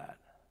deeper into that.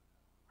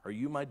 Are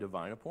you my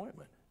divine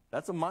appointment?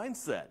 That's a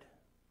mindset.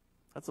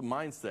 That's a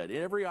mindset.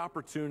 Every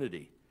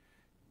opportunity,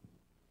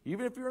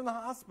 even if you're in the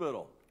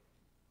hospital,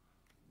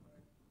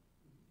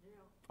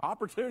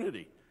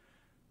 opportunity.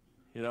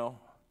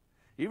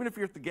 Even if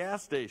you're at the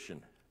gas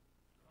station,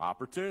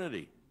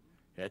 opportunity.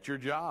 At your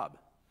job.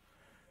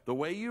 The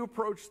way you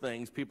approach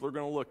things, people are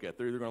going to look at.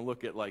 They're either going to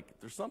look at like,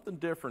 there's something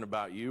different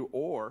about you,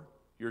 or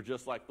you're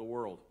just like the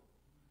world.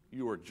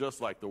 You are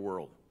just like the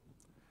world.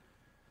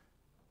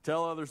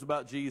 Tell others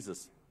about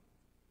Jesus.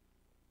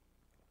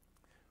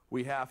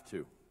 We have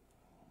to.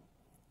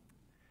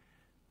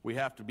 We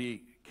have to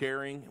be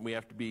caring, and we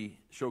have to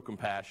show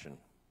compassion.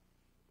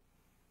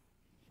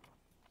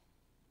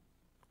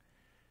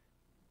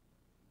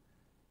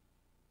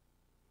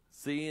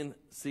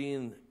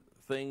 Seeing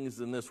things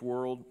in this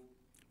world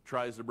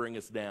tries to bring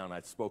us down. I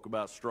spoke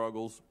about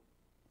struggles.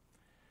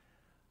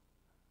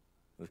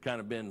 It's kind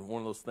of been one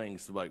of those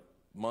things, like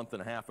a month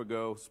and a half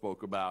ago,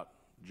 spoke about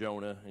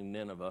Jonah and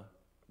Nineveh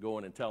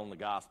going and telling the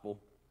gospel.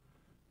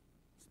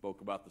 Spoke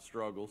about the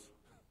struggles.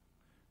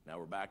 Now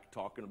we're back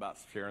talking about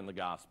sharing the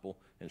gospel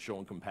and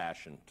showing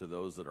compassion to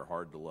those that are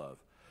hard to love.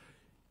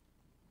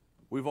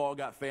 We've all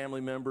got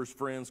family members,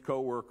 friends,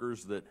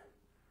 co-workers that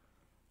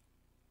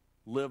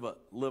live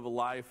a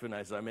life, and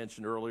as I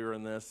mentioned earlier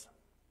in this,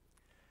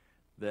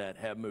 that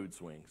have mood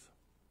swings.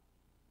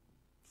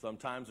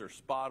 Sometimes they're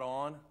spot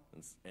on,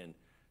 and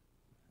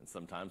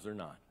sometimes they're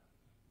not.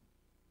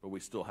 But we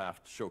still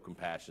have to show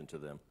compassion to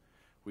them.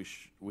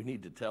 We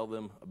need to tell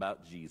them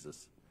about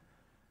Jesus.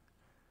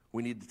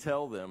 We need to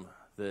tell them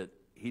that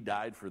he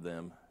died for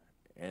them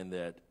and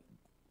that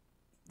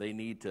they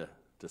need to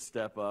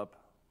step up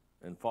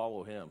and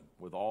follow him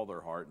with all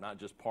their heart, not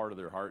just part of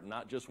their heart,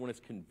 not just when it's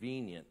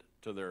convenient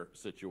to their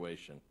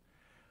situation.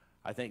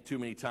 I think too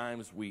many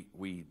times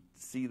we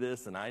see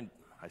this, and I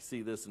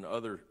see this in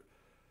other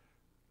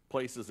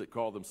places that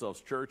call themselves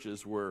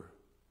churches, where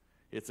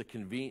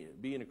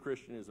being a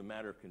Christian is a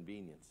matter of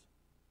convenience.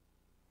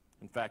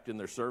 In fact, in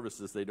their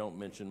services, they don't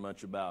mention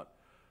much about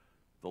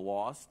the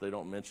lost. They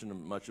don't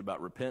mention much about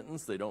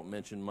repentance. They don't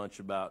mention much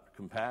about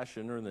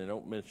compassion, or they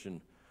don't mention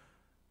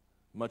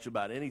much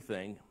about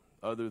anything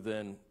other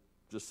than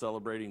just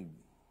celebrating,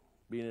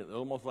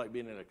 almost like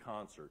being at a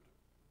concert.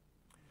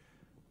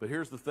 But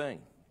here's the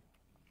thing.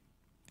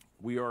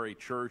 We are a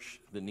church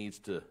that needs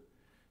to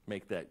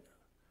make that,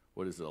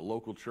 a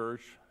local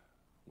church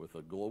with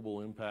a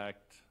global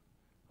impact.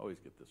 I always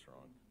get this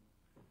wrong.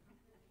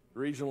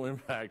 Regional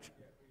impact.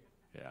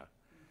 Yeah.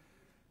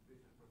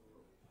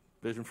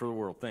 Vision for the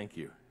world. Thank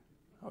you.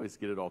 I always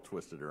get it all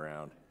twisted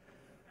around.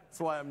 That's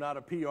why I'm not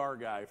a PR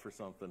guy for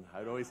something.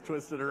 I'd always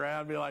twist it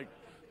around and be like,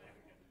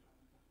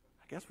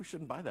 I guess we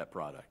shouldn't buy that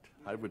product.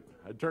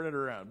 I'd turn it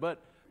around.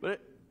 But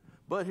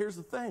here's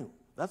the thing.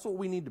 That's what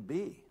we need to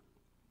be.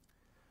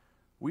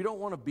 We don't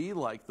want to be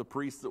like the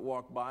priests that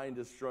walk by and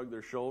just shrug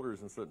their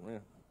shoulders and said,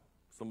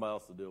 somebody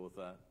else to deal with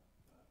that.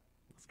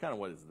 That's kind of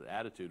what his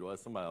attitude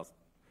was. Somebody else.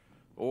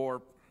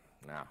 Or,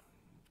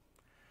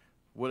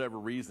 whatever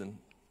reason.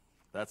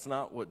 That's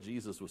not what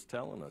Jesus was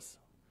telling us.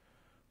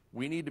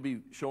 We need to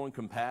be showing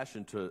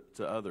compassion to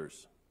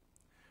others.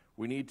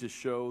 We need to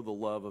show the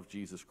love of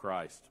Jesus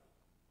Christ.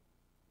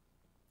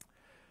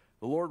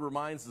 The Lord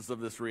reminds us of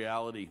this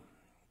reality,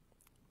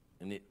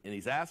 and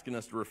he's asking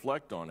us to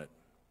reflect on it.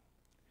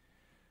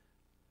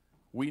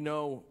 We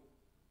know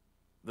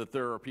that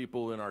there are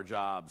people in our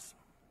jobs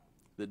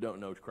that don't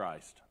know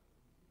Christ.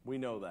 We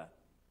know that.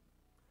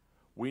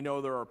 We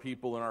know there are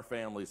people in our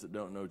families that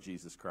don't know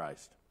Jesus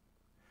Christ.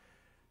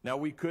 Now,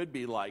 we could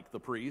be like the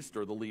priest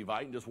or the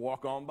Levite and just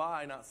walk on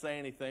by, not say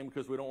anything,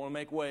 because we don't want to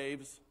make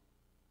waves.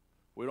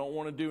 We don't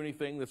want to do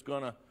anything that's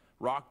going to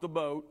rock the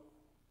boat.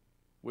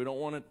 We don't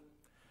want to,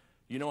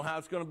 you know how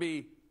it's going to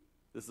be.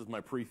 This is my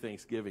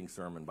pre-Thanksgiving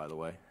sermon, by the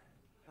way.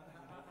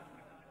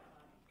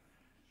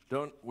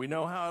 We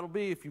know how it'll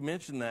be if you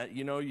mention that.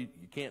 You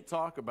can't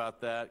talk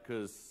about that,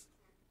 because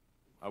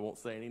I won't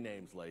say any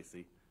names,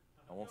 Lacey.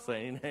 I won't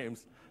say any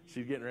names.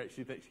 She's getting ready.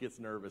 She thinks she gets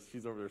nervous.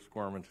 She's over there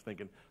squirming,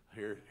 thinking,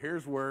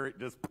 here's where it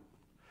just.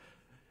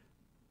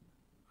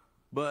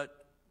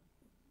 But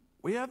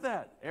we have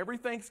that. Every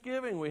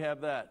Thanksgiving we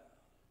have that.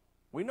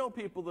 We know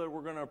people that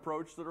we're going to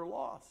approach that are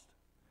lost.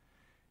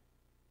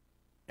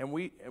 And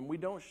we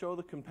don't show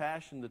the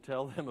compassion to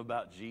tell them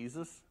about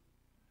Jesus.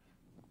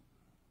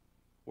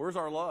 Where's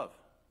our love?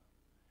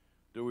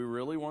 Do we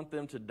really want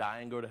them to die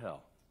and go to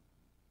hell?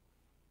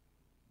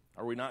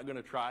 Are we not going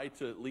to try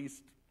to at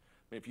least,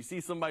 if you see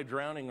somebody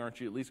drowning, aren't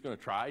you at least going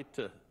to try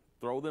to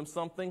throw them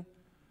something?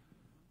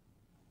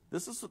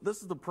 This is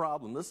the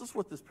problem. This is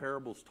what this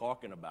parable is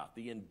talking about,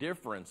 the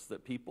indifference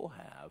that people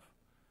have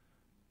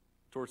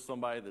towards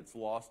somebody that's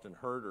lost and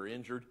hurt or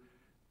injured.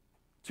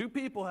 Two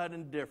people had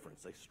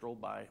indifference. They strolled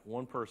by.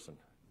 One person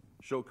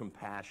showed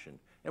compassion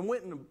and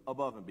went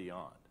above and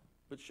beyond,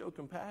 but showed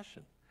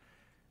compassion.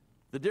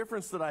 The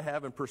difference that I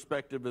have in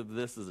perspective of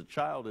this as a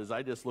child is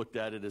I just looked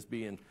at it as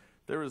being,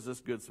 there was this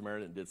Good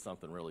Samaritan that did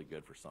something really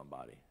good for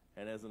somebody.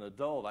 And as an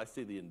adult, I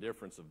see the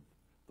indifference of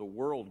the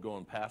world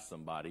going past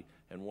somebody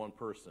and one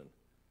person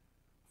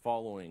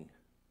following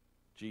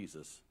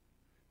Jesus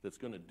that's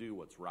going to do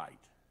what's right.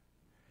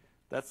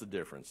 That's the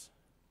difference.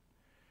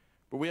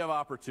 But we have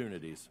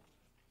opportunities.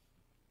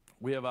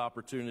 We have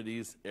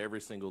opportunities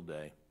every single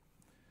day,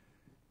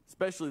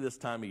 especially this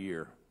time of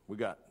year. We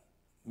got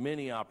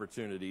many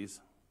opportunities,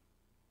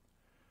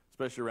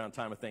 especially around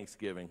time of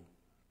Thanksgiving,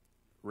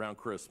 around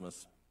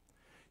Christmas.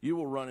 You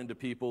will run into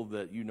people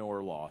that you know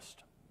are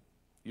lost.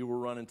 You will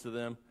run into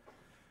them,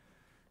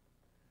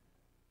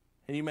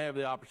 and you may have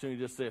the opportunity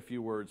to just say a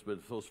few words,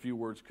 but those few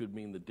words could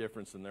mean the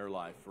difference in their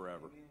life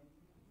forever.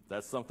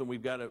 That's something we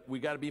got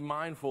to be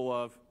mindful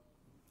of.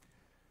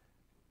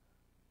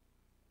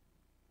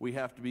 We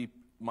have to be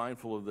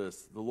mindful of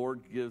this. The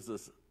Lord gives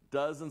us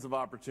dozens of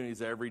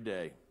opportunities every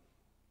day,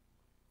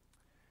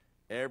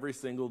 every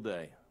single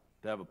day,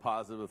 to have a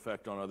positive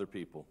effect on other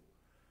people.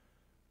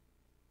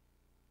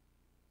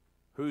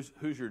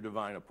 Who's your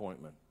divine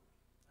appointment?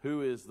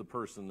 Who is the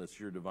person that's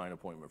your divine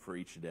appointment for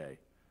each day?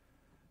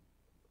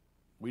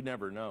 We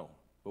never know,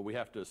 but we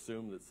have to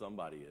assume that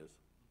somebody is.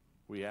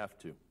 We have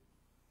to.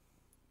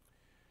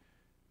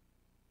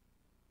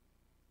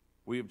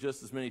 We have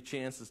just as many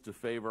chances to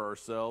favor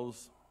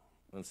ourselves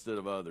instead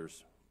of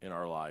others in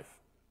our life.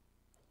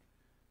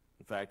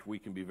 In fact, we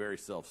can be very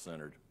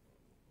self-centered.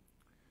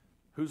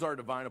 Who's our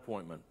divine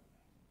appointment?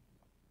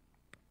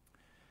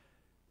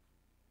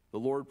 The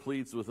Lord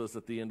pleads with us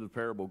at the end of the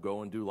parable,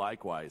 go and do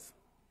likewise.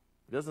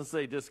 He doesn't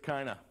say just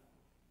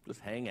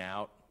hang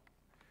out,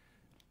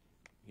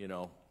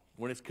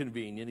 when it's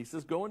convenient. He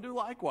says, go and do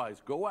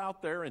likewise. Go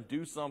out there and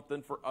do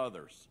something for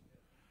others.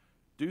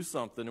 Do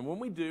something. And when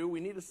we do, we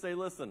need to say,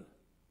 listen,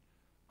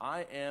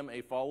 I am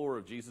a follower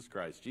of Jesus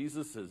Christ.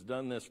 Jesus has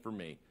done this for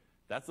me.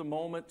 That's a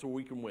moment to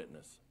we can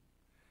witness.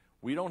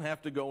 We don't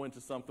have to go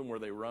into something where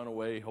they run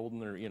away holding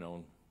their, you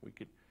don't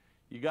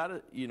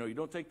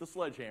take the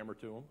sledgehammer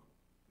to them.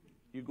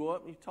 You go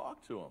up and you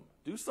talk to them.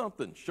 Do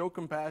something. Show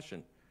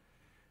compassion.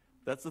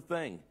 That's the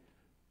thing.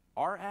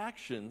 Our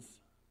actions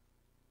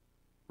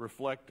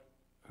reflect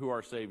who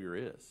our Savior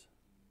is.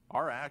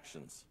 Our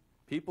actions.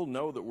 People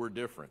know that we're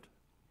different.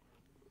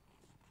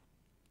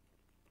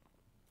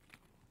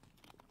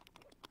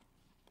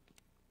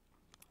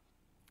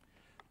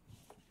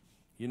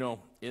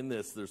 In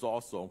this, there's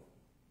also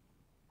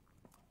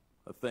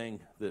a thing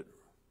that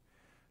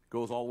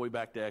goes all the way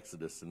back to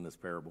Exodus in this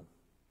parable.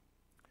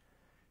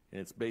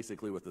 And it's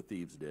basically what the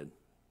thieves did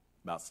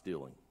about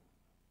stealing.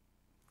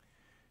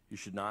 You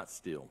should not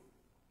steal.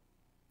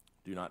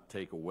 Do not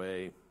take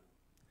away.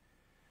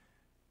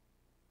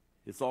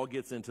 It all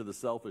gets into the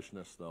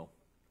selfishness, though.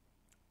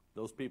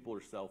 Those people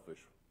are selfish.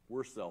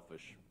 We're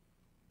selfish.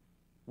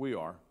 We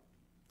are.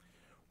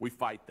 We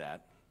fight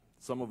that.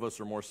 Some of us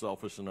are more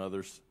selfish than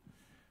others.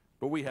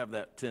 But we have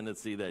that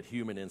tendency, that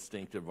human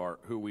instinct of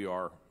who we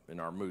are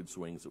and our mood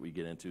swings that we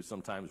get into.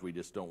 Sometimes we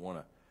just don't want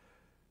to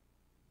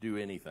do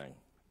anything.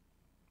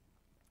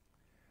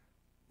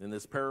 In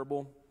this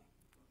parable,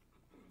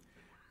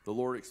 the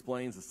Lord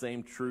explains the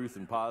same truth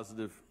in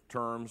positive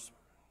terms.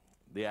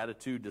 The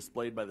attitude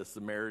displayed by the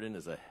Samaritan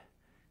is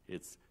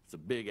a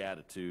big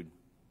attitude.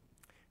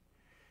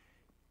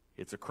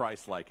 It's a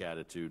Christ-like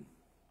attitude.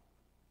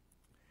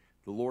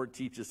 The Lord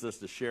teaches us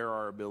to share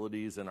our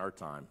abilities and our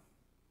time.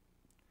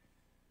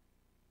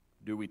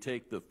 Do we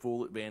take the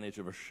full advantage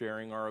of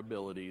sharing our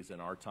abilities and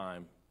our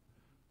time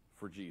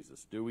for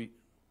Jesus?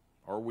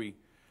 Are we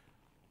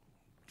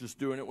just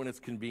doing it when it's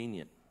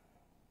convenient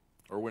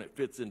or when it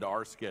fits into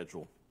our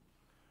schedule?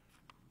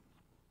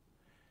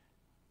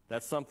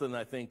 That's something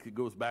I think that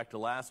goes back to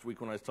last week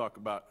when I spoke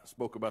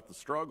about the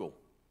struggle.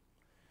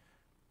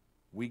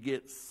 We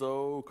get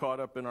so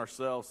caught up in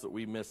ourselves that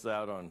we miss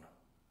out on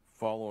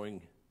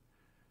following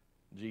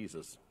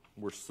Jesus.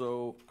 We're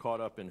so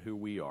caught up in who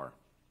we are.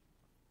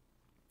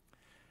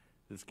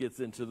 This gets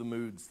into the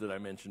moods that I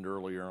mentioned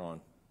earlier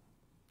on.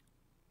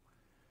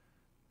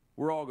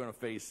 We're all going to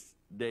face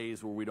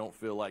days where we don't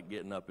feel like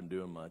getting up and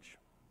doing much.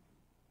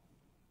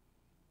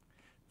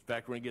 In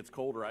fact, when it gets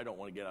colder, I don't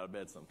want to get out of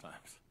bed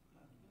sometimes.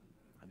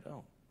 I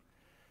don't.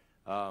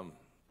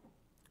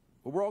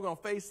 But we're all going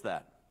to face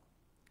that.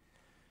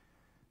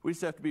 We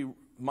just have to be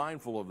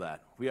mindful of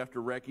that. We have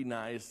to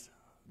recognize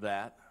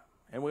that.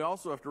 And we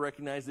also have to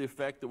recognize the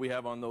effect that we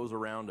have on those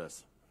around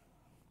us.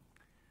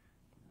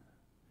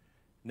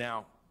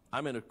 Now,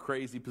 I'm in a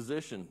crazy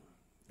position.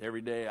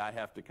 Every day I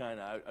have to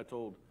I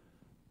told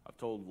I've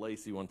told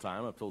Lacey one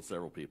time, I've told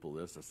several people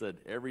this, I said,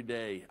 every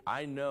day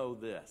I know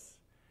this,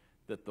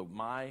 that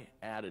my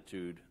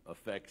attitude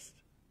affects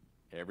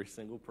every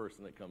single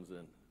person that comes in.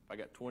 If I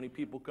got 20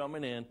 people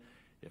coming in,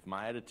 if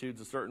my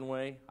attitude's a certain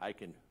way, I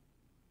can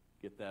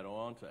get that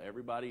on to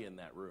everybody in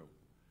that room.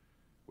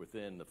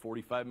 Within the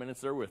 45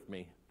 minutes they're with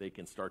me, they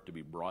can start to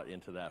be brought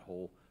into that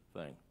whole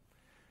thing.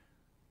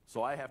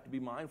 So I have to be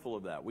mindful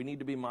of that. We need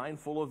to be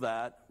mindful of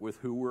that with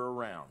who we're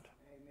around.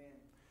 Amen.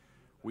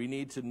 We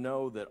need to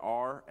know that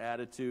our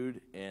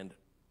attitude and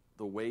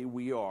the way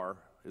we are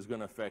is going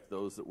to affect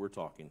those that we're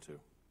talking to.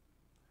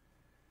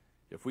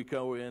 If we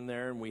go in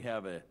there and we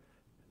have a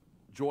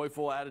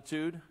joyful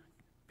attitude,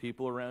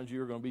 people around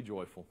you are going to be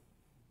joyful.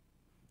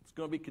 It's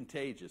going to be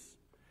contagious.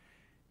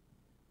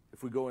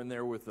 If we go in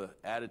there with an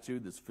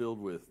attitude that's filled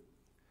with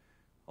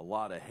a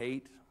lot of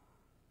hate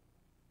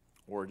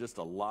or just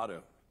a lot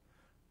of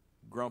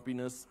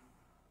grumpiness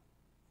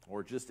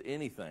or just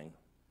anything,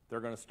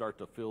 they're going to start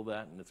to feel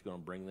that, and it's going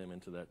to bring them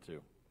into that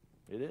too.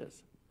 It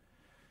is.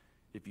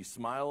 If you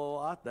smile a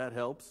lot, that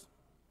helps.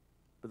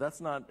 But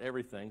that's not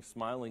everything.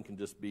 Smiling can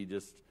just be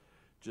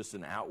just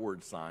an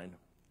outward sign.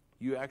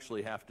 You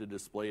actually have to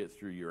display it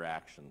through your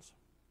actions,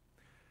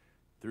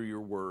 through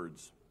your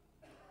words.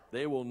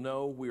 They will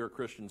know we are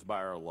Christians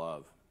by our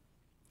love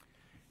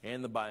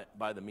and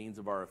by the means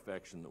of our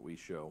affection that we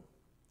show.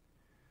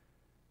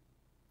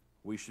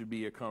 We should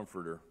be a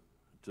comforter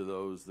to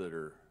those that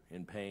are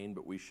in pain,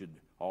 but we should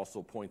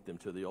also point them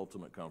to the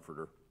ultimate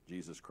comforter,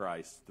 Jesus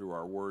Christ, through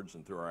our words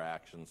and through our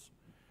actions.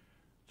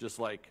 Just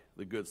like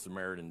the Good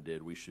Samaritan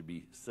did, we should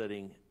be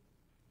setting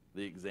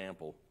the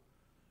example.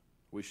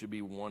 We should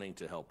be wanting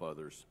to help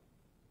others.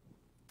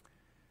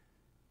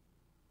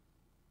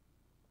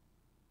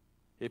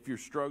 If you're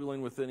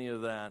struggling with any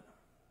of that,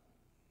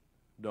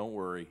 don't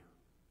worry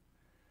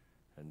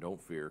and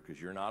don't fear, because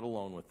you're not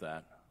alone with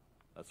that.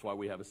 That's why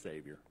we have a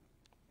Savior.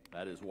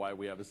 That is why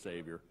we have a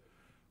Savior.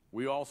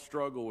 We all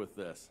struggle with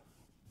this.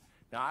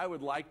 Now, I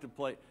would like to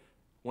play,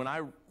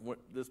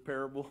 this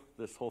parable,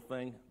 this whole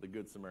thing, the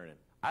Good Samaritan,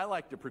 I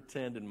like to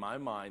pretend in my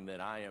mind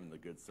that I am the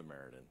Good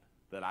Samaritan,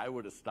 that I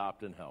would have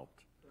stopped and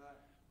helped. Right.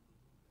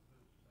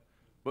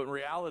 But in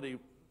reality,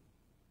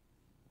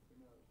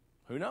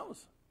 who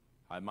knows?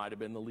 I might have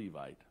been the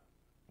Levite,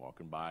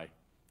 walking by,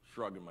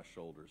 shrugging my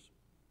shoulders,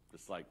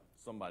 just like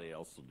somebody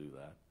else will do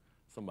that.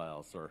 Somebody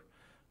else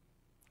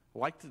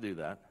like to do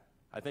that.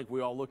 I think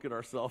we all look at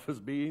ourselves as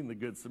being the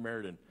Good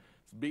Samaritan,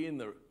 as being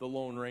the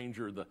Lone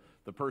Ranger,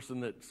 the person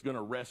that's going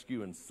to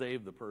rescue and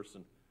save the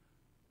person.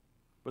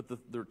 But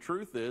the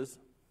truth is,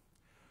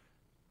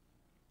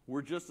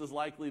 we're just as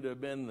likely to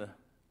have been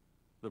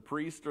the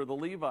priest or the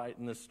Levite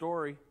in this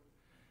story.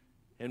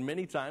 And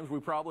many times we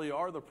probably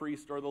are the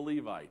priest or the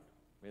Levite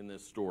in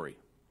this story.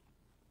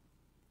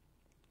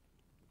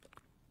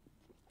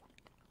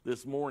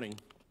 This morning,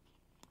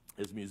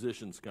 as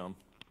musicians come,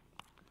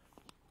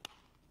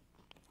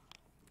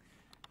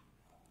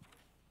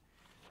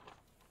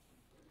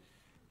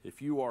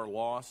 if you are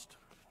lost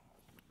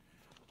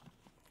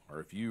or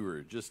if you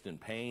are just in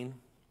pain,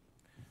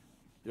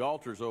 the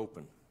altar's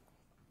open.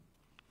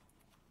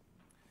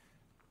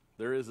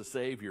 There is a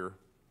Savior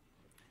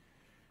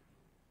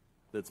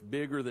that's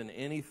bigger than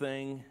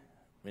anything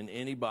and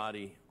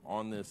anybody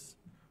on this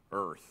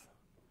earth.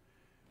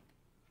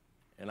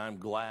 And I'm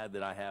glad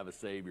that I have a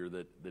Savior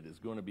that is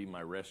going to be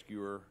my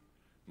rescuer,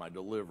 my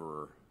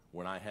deliverer,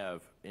 when I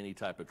have any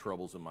type of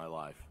troubles in my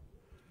life.